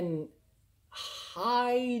can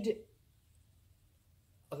hide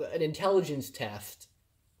an intelligence test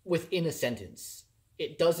within a sentence.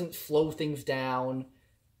 It doesn't slow things down.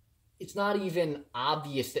 It's not even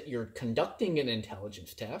obvious that you're conducting an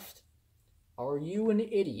intelligence test. Are you an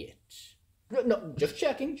idiot? No, just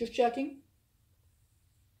checking, just checking.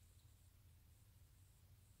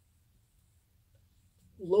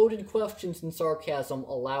 Loaded questions and sarcasm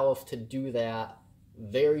allow us to do that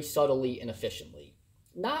very subtly and efficiently.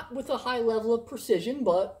 Not with a high level of precision,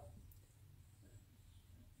 but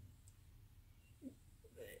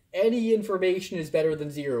any information is better than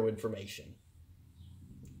zero information.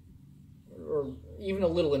 Or even a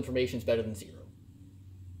little information is better than zero.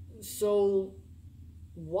 So,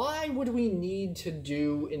 why would we need to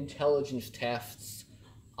do intelligence tests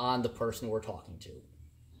on the person we're talking to?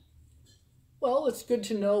 Well, it's good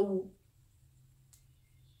to know,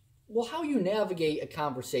 well, how you navigate a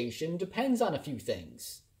conversation depends on a few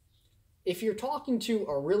things. If you're talking to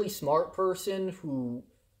a really smart person who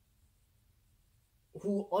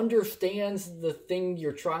understands the thing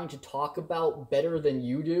you're trying to talk about better than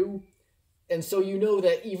you do, and so you know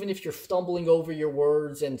that even if you're stumbling over your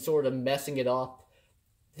words and sort of messing it up,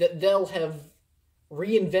 that they'll have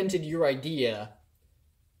reinvented your idea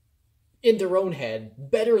in their own head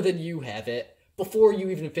better than you have it before you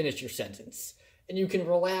even finish your sentence. And you can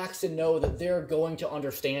relax and know that they're going to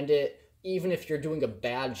understand it even if you're doing a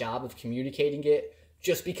bad job of communicating it.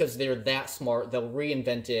 Just because they're that smart, they'll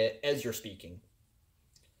reinvent it as you're speaking.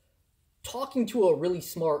 Talking to a really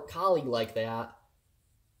smart colleague like that,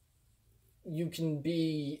 you can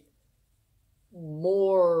be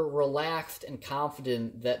more relaxed and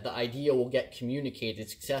confident that the idea will get communicated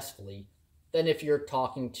successfully than if you're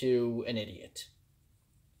talking to an idiot.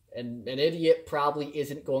 And an idiot probably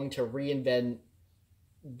isn't going to reinvent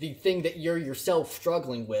the thing that you're yourself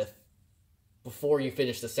struggling with before you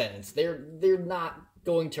finish the sentence. They're not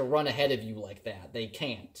going to run ahead of you like that. They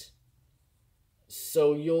can't.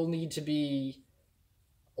 So you'll need to be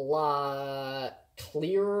a lot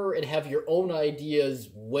clearer and have your own ideas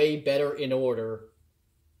way better in order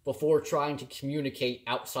before trying to communicate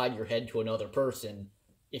outside your head to another person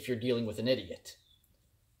if you're dealing with an idiot.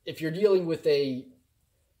 If you're dealing with a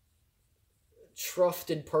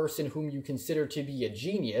trusted person whom you consider to be a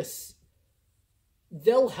genius,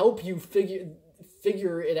 they'll help you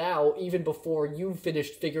figure it out even before you've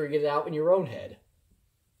finished figuring it out in your own head.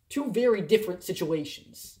 Two very different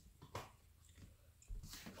situations.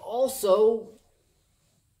 Also,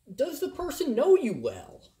 does the person know you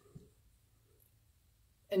well?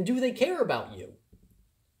 And do they care about you?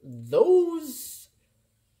 Those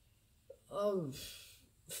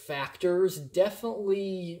factors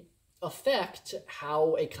definitely affect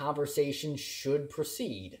how a conversation should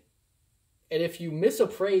proceed. And if you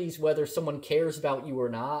misappraise whether someone cares about you or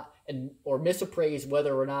not, or misappraise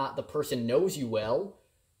whether or not the person knows you well,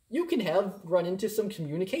 you can run into some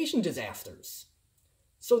communication disasters.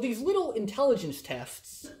 So these little intelligence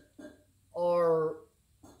tests are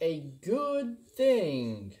a good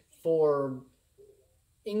thing for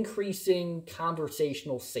increasing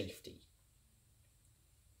conversational safety.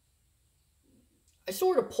 I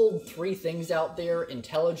sort of pulled three things out there: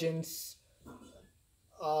 intelligence,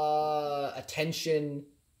 attention,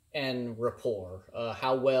 and rapport.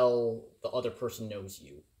 How well the other person knows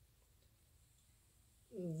you.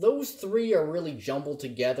 Those three are really jumbled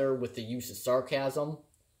together with the use of sarcasm.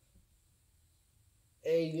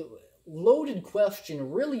 A loaded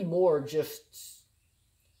question really more just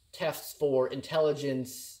tests for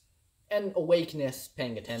intelligence and awakeness,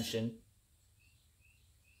 paying attention.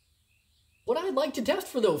 But I'd like to test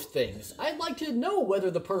for those things. I'd like to know whether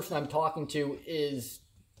the person I'm talking to is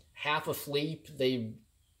half asleep, they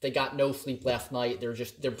they got no sleep last night,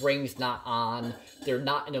 their brain's not on, they're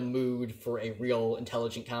not in a mood for a real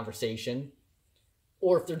intelligent conversation.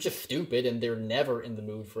 Or if they're just stupid and they're never in the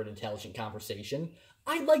mood for an intelligent conversation,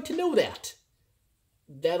 I'd like to know that.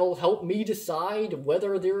 That'll help me decide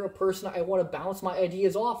whether they're a person I want to bounce my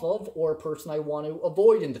ideas off of or a person I want to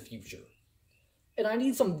avoid in the future. And I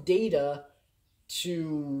need some data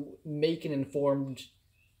to make an informed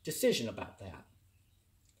decision about that.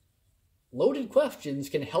 Loaded questions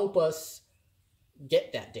can help us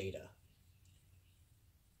get that data.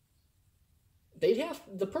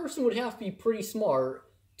 The person would have to be pretty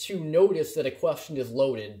smart to notice that a question is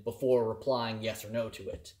loaded before replying yes or no to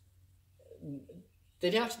it.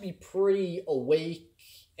 They'd have to be pretty awake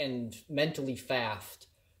and mentally fast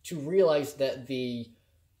to realize that the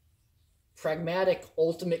pragmatic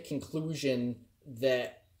ultimate conclusion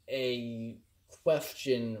that a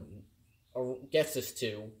question gets us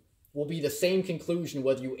to will be the same conclusion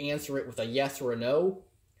whether you answer it with a yes or a no.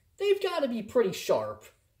 They've got to be pretty sharp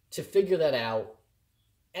to figure that out,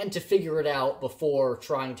 and to figure it out before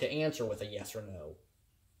trying to answer with a yes or no.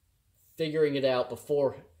 Figuring it out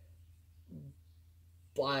before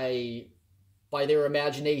by their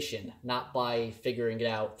imagination, not by figuring it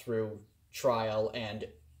out through trial and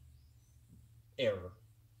error.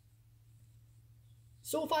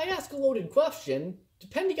 So if I ask a loaded question,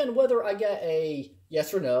 depending on whether I get a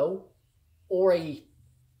yes or no, or a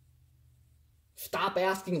stop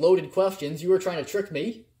asking loaded questions, you were trying to trick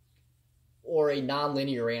me, or a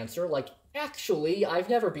non-linear answer, like, actually, I've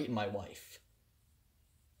never beaten my wife.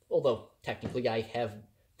 Although, technically, I have.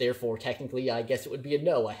 Therefore, technically, I guess it would be a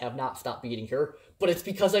no. I have not stopped beating her, but it's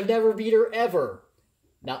because I've never beat her ever,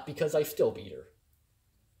 not because I still beat her.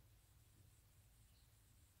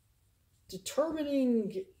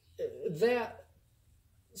 Determining that...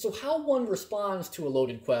 So how one responds to a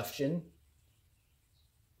loaded question,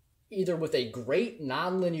 either with a great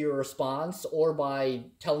nonlinear response or by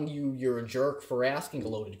telling you you're a jerk for asking a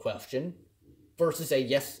loaded question, versus a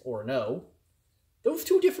yes or no, those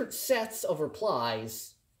two different sets of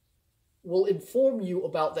replies will inform you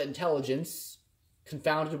about the intelligence,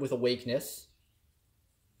 confounded with awakeness,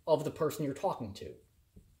 of the person you're talking to.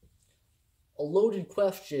 A loaded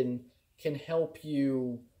question can help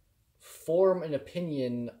you form an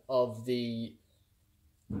opinion of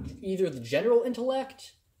either the general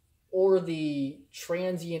intellect or the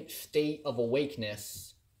transient state of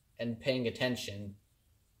awakeness and paying attention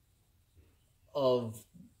of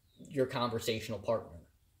your conversational partner.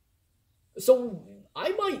 So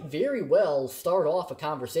I might very well start off a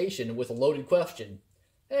conversation with a loaded question.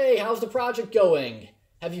 Hey, how's the project going?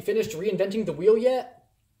 Have you finished reinventing the wheel yet?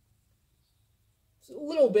 It's a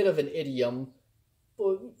little bit of an idiom,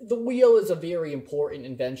 but the wheel is a very important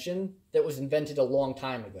invention that was invented a long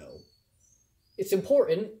time ago. It's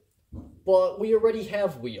important, but we already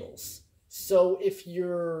have wheels. So if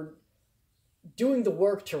you're doing the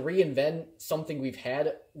work to reinvent something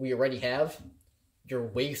we already have, you're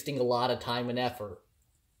wasting a lot of time and effort.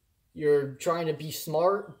 You're trying to be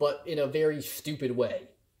smart, but in a very stupid way.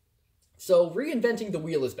 So reinventing the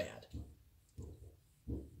wheel is bad.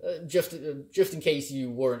 Just in case you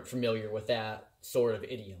weren't familiar with that sort of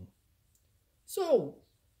idiom. So,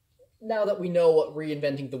 now that we know what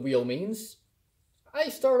reinventing the wheel means, I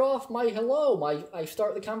start off my hello. I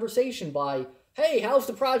start the conversation by, hey, how's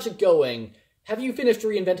the project going? Have you finished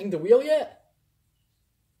reinventing the wheel yet?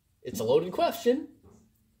 It's a loaded question.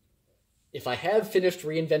 If I have finished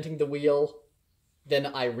reinventing the wheel, then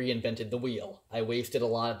I reinvented the wheel. I wasted a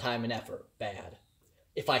lot of time and effort. Bad.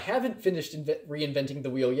 If I haven't finished reinventing the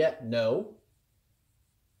wheel yet, no,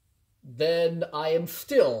 then I am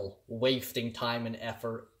still wasting time and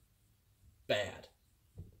effort. Bad.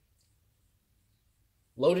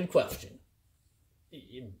 Loaded question.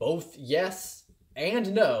 Both yes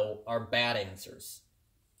and no are bad answers.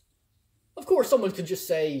 Of course, someone could just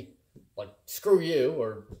say, like, screw you,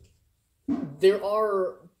 or they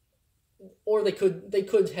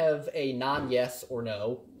could have a non-yes or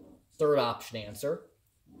no third option answer.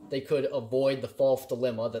 They could avoid the false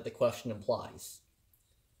dilemma that the question implies.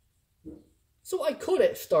 So I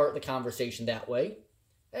could start the conversation that way.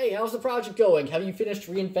 Hey, how's the project going? Have you finished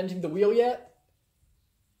reinventing the wheel yet?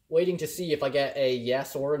 Waiting to see if I get a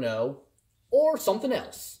yes or a no, or something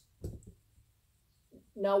else.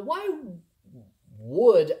 Now, why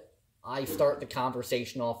would I start the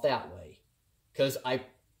conversation off that way? Because I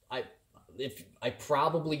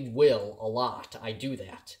probably will a lot. I do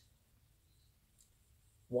that.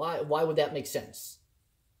 Why would that make sense?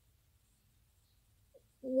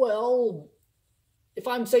 Well, if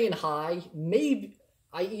I'm saying hi, maybe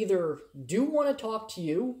I either do want to talk to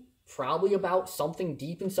you probably about something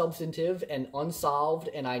deep and substantive and unsolved,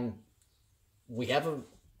 and we have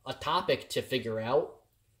a topic to figure out,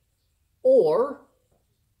 or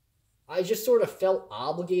I just sort of felt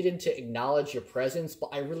obligated to acknowledge your presence, but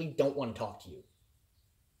I really don't want to talk to you.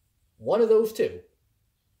 One of those two.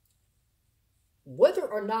 Whether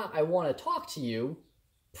or not I want to talk to you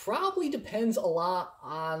probably depends a lot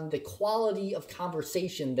on the quality of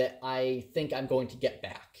conversation that I think I'm going to get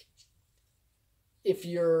back. If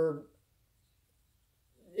you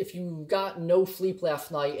got no sleep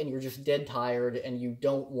last night and you're just dead tired and you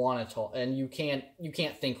don't want to talk and you can't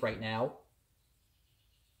think right now,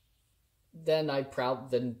 then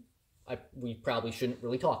we probably shouldn't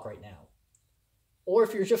really talk right now. Or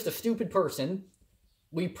if you're just a stupid person,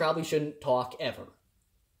 we probably shouldn't talk ever.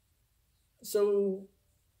 So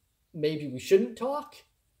maybe we shouldn't talk,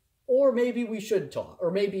 or maybe we should talk.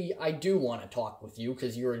 Or maybe I do want to talk with you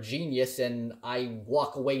because you're a genius and I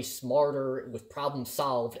walk away smarter with problems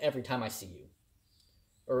solved every time I see you.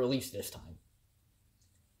 Or at least this time.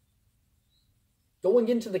 Going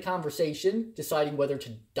into the conversation, deciding whether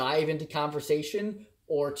to dive into conversation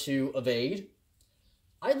or to evade,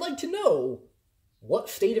 I'd like to know what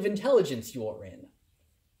state of intelligence you're in.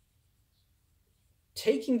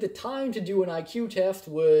 Taking the time to do an IQ test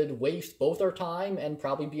would waste both our time and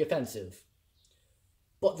probably be offensive.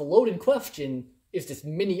 But the loaded question is this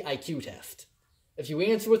mini IQ test. If you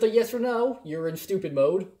answer with a yes or no, you're in stupid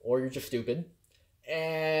mode, or you're just stupid,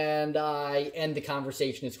 and I end the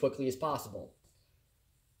conversation as quickly as possible.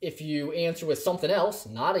 If you answer with something else,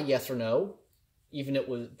 not a yes or no,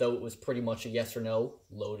 though it was pretty much a yes or no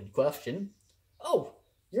loaded question, oh,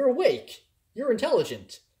 you're awake, you're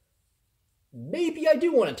intelligent, maybe I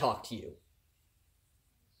do want to talk to you.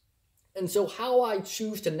 And so how I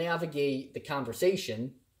choose to navigate the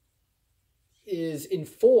conversation is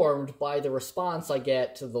informed by the response I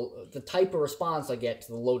get to the type of response I get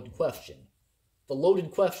to the loaded question. The loaded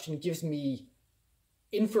question gives me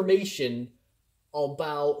information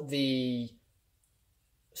about the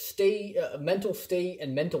mental state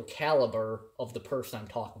and mental caliber of the person I'm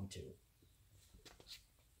talking to.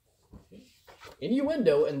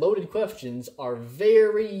 Innuendo and loaded questions are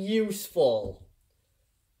very useful.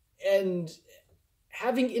 And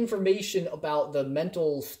having information about the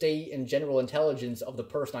mental state and general intelligence of the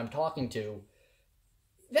person I'm talking to,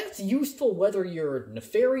 that's useful whether you're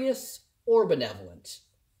nefarious or benevolent.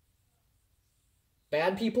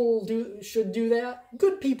 Bad people should do that.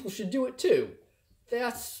 Good people should do it too.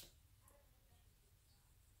 That's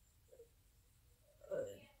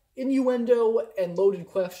innuendo and loaded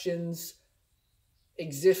questions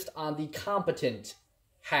exist on the competent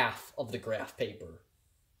half of the graph paper,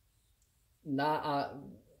 not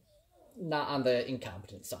on the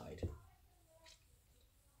incompetent side.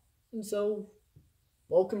 And so,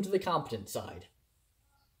 welcome to the competent side.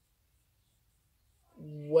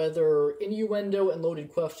 Whether innuendo and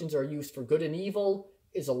loaded questions are used for good and evil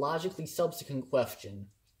is a logically subsequent question.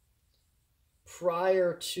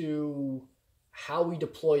 Prior to how we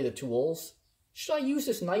deploy the tools, should I use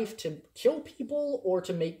this knife to kill people or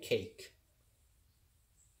to make cake?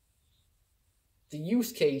 The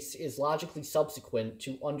use case is logically subsequent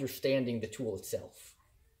to understanding the tool itself.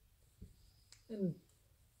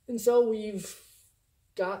 And so we've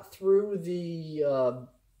got through the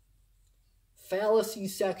fallacy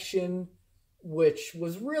section, which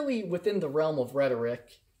was really within the realm of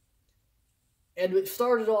rhetoric. And it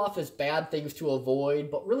started off as bad things to avoid,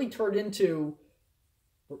 but really turned into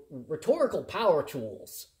rhetorical power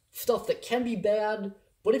tools. Stuff that can be bad,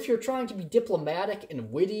 but if you're trying to be diplomatic and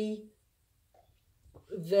witty,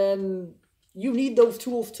 then you need those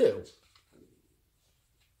tools too.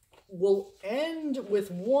 We'll end with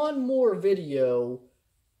one more video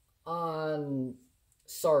on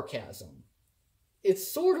sarcasm. It's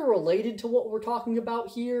sort of related to what we're talking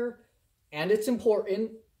about here, and it's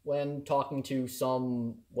important when talking to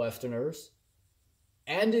some Westerners,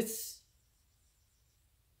 and it's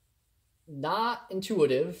not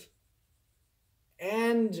intuitive,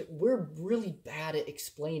 and we're really bad at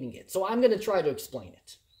explaining it. So I'm going to try to explain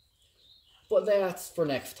it. But that's for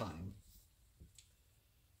next time.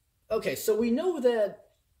 Okay, so we know that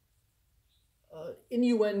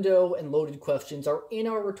innuendo and loaded questions are in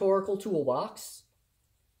our rhetorical toolbox.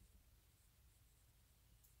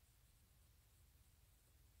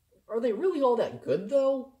 Are they really all that good,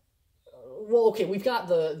 though? Well, okay, we've got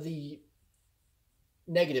the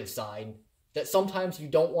negative side, that sometimes you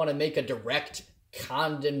don't want to make a direct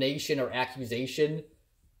condemnation or accusation,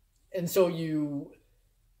 and so you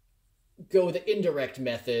go the indirect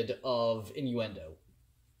method of innuendo.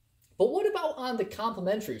 But what about on the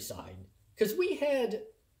complementary side? Because we had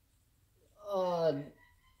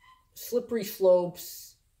slippery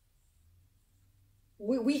slopes.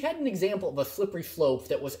 We had an example of a slippery slope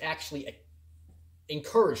that was actually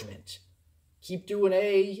encouragement. Keep doing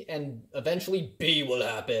A, and eventually B will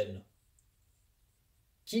happen.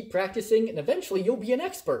 Keep practicing, and eventually you'll be an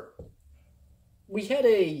expert. We had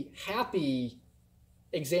a happy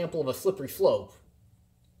example of a slippery slope.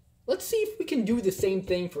 Let's see if we can do the same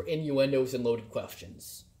thing for innuendos and loaded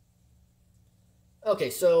questions. Okay,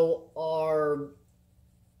 so our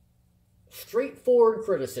straightforward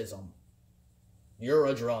criticism. You're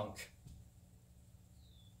a drunk.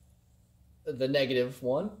 The negative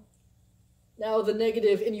one. Now the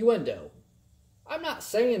negative innuendo. I'm not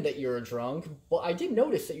saying that you're a drunk, but I did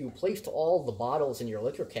notice that you placed all the bottles in your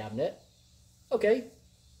liquor cabinet. Okay,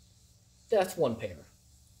 that's one pair.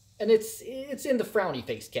 And it's in the frowny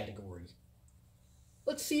face category.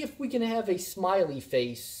 Let's see if we can have a smiley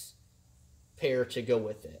face pair to go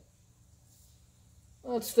with it.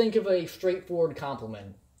 Let's think of a straightforward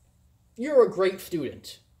compliment. You're a great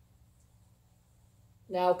student.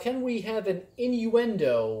 Now, can we have an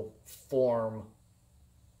innuendo form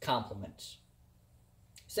compliment?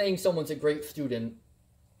 Saying someone's a great student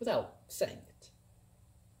without saying it.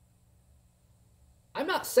 I'm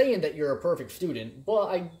not saying that you're a perfect student, but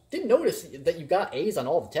I did notice that you got A's on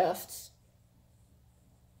all the tests.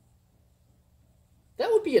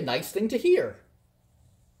 That would be a nice thing to hear.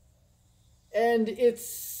 And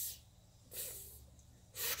its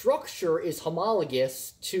structure is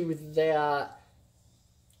homologous to that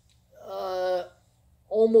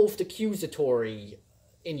almost accusatory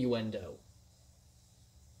innuendo.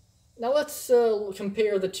 Now let's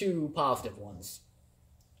compare the two positive ones.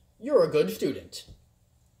 You're a good student.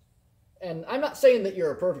 And I'm not saying that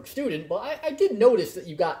you're a perfect student, but I did notice that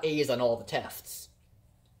you got A's on all the tests.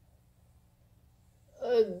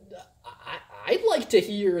 I'd like to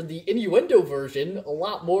hear the innuendo version a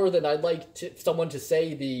lot more than I'd like someone to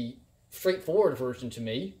say the straightforward version to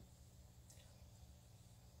me.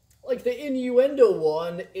 Like the innuendo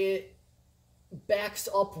one, it backs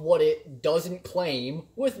up what it doesn't claim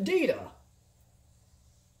with data.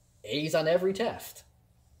 A's on every test.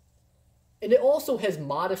 And it also has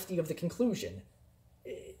modesty of the conclusion.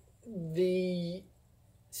 The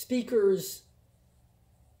speakers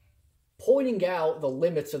pointing out the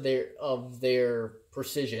limits of their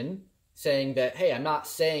precision, saying that, hey, I'm not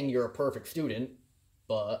saying you're a perfect student,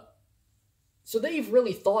 but... So they've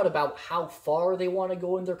really thought about how far they want to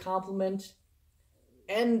go in their compliment,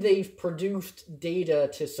 and they've produced data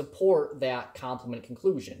to support that compliment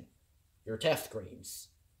conclusion. Your test grades.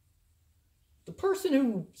 The person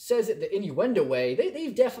who says it the innuendo way,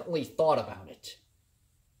 they've definitely thought about it.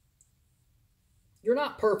 You're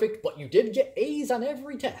not perfect, but you did get A's on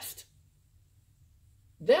every test.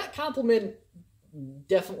 That compliment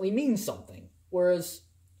definitely means something, whereas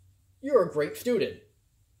you're a great student.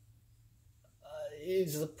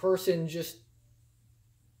 Is the person just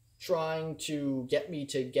trying to get me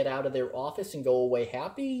to get out of their office and go away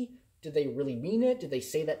happy? Did they really mean it? Did they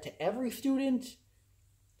say that to every student?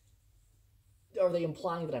 Are they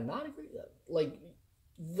implying that I'm not a great... Like,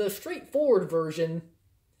 the straightforward version,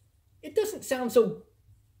 it doesn't sound so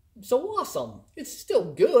awesome. It's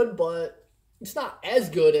still good, but it's not as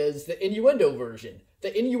good as the innuendo version.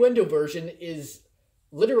 The innuendo version is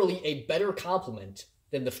literally a better compliment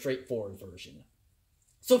than the straightforward version.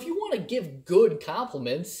 So if you want to give good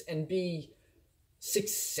compliments and be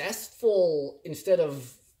successful instead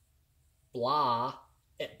of blah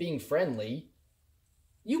at being friendly,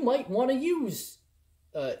 you might want to use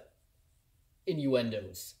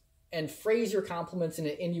innuendos and phrase your compliments in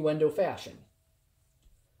an innuendo fashion.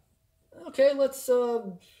 Okay, let's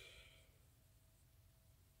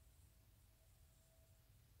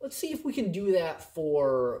see if we can do that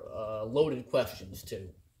for loaded questions too.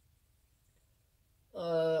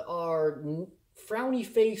 Our frowny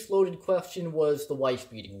face loaded question was the wife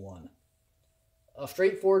beating one. A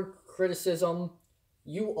straightforward criticism,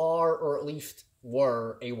 you are, or at least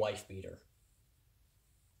were, a wife beater.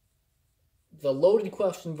 The loaded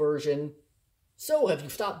question version, so have you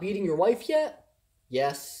stopped beating your wife yet?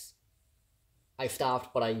 Yes. I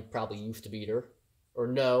stopped, but I probably used to beat her. Or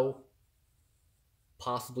no.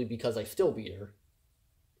 Possibly because I still beat her,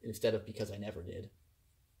 instead of because I never did.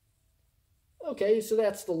 Okay, so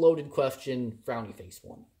that's the loaded question, frowny face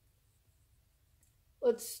one.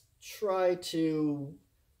 Let's try to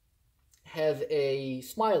have a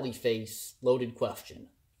smiley face loaded question.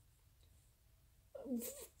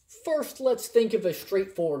 First, let's think of a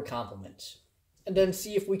straightforward compliment, and then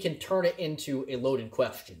see if we can turn it into a loaded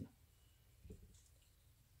question.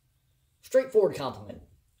 Straightforward compliment.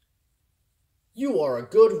 You are a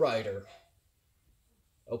good writer.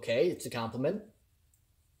 Okay, it's a compliment.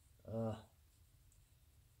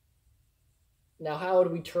 Now, how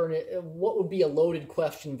would we turn it? What would be a loaded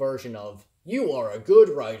question version of, you are a good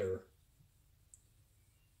writer?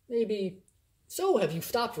 Maybe, so have you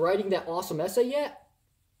stopped writing that awesome essay yet?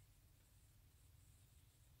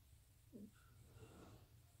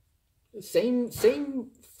 Same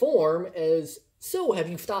form as, so have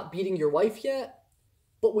you stopped beating your wife yet?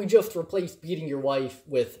 But we just replaced beating your wife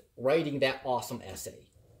with writing that awesome essay.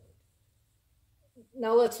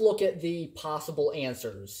 Now let's look at the possible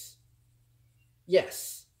answers.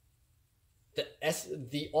 Yes,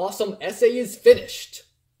 the awesome essay is finished.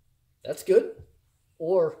 That's good.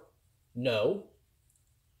 Or, no,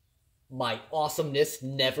 my awesomeness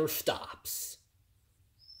never stops.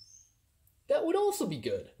 That would also be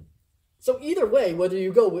good. So either way, whether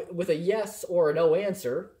you go with a yes or a no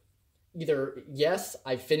answer, either yes,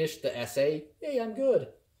 I finished the essay, hey, I'm good,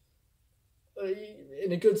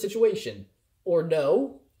 in a good situation, or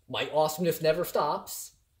no, my awesomeness never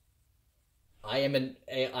stops, I am an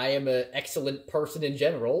excellent person in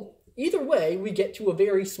general. Either way, we get to a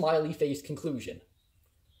very smiley face conclusion.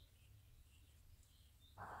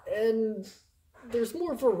 And there's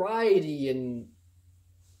more variety and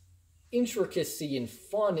intricacy and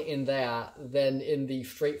fun in that than in the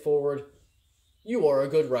straightforward, you are a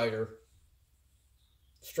good writer,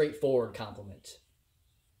 straightforward compliment.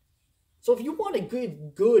 So if you want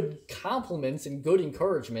a good compliments and good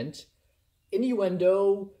encouragement,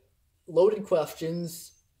 innuendo, loaded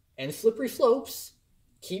questions, and slippery slopes,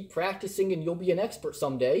 keep practicing and you'll be an expert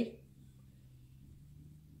someday,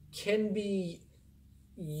 can be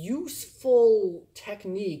useful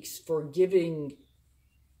techniques for giving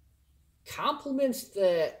compliments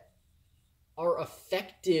that are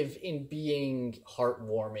effective in being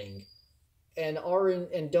heartwarming and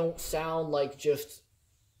don't sound like just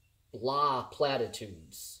blah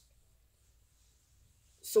platitudes.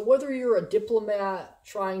 So whether you're a diplomat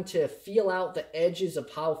trying to feel out the edges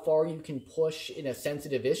of how far you can push in a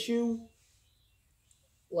sensitive issue,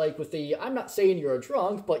 like with the, I'm not saying you're a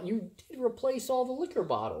drunk, but you did replace all the liquor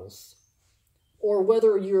bottles. Or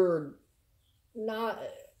whether you're not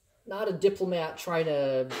a diplomat trying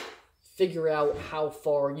to figure out how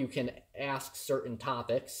far you can ask certain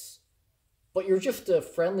topics, but you're just a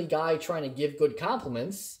friendly guy trying to give good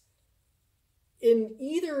compliments. In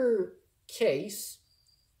either case,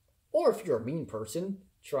 or if you're a mean person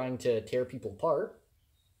trying to tear people apart,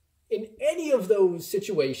 in any of those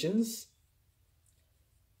situations,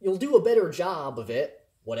 you'll do a better job of it,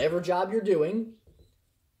 whatever job you're doing,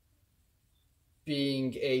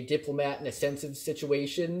 being a diplomat in a sensitive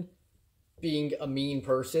situation, being a mean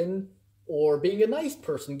person, or being a nice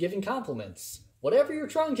person giving compliments. Whatever you're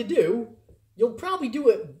trying to do, you'll probably do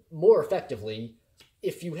it more effectively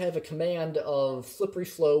if you have a command of slippery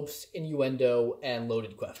slopes, innuendo, and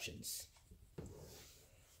loaded questions.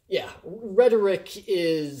 Yeah, rhetoric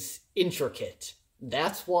is intricate.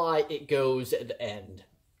 That's why it goes at the end.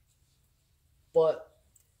 But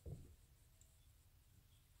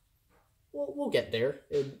we'll get there.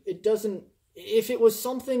 It doesn't... If it was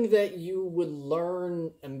something that you would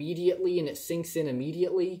learn immediately and it sinks in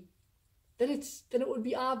immediately, then it would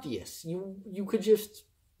be obvious. You could just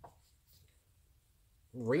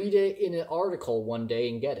read it in an article one day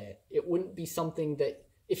and get it. It wouldn't be something that,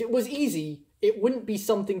 if it was easy, it wouldn't be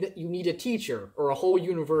something that you need a teacher or a whole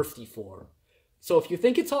university for. So if you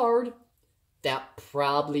think it's hard, that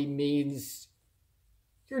probably means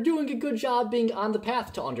you're doing a good job being on the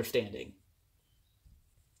path to understanding.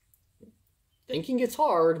 Thinking it's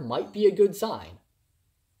hard might be a good sign.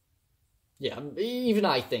 Yeah, even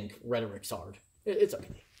I think rhetoric's hard. It's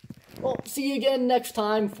okay. Well, see you again next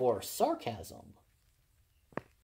time for sarcasm.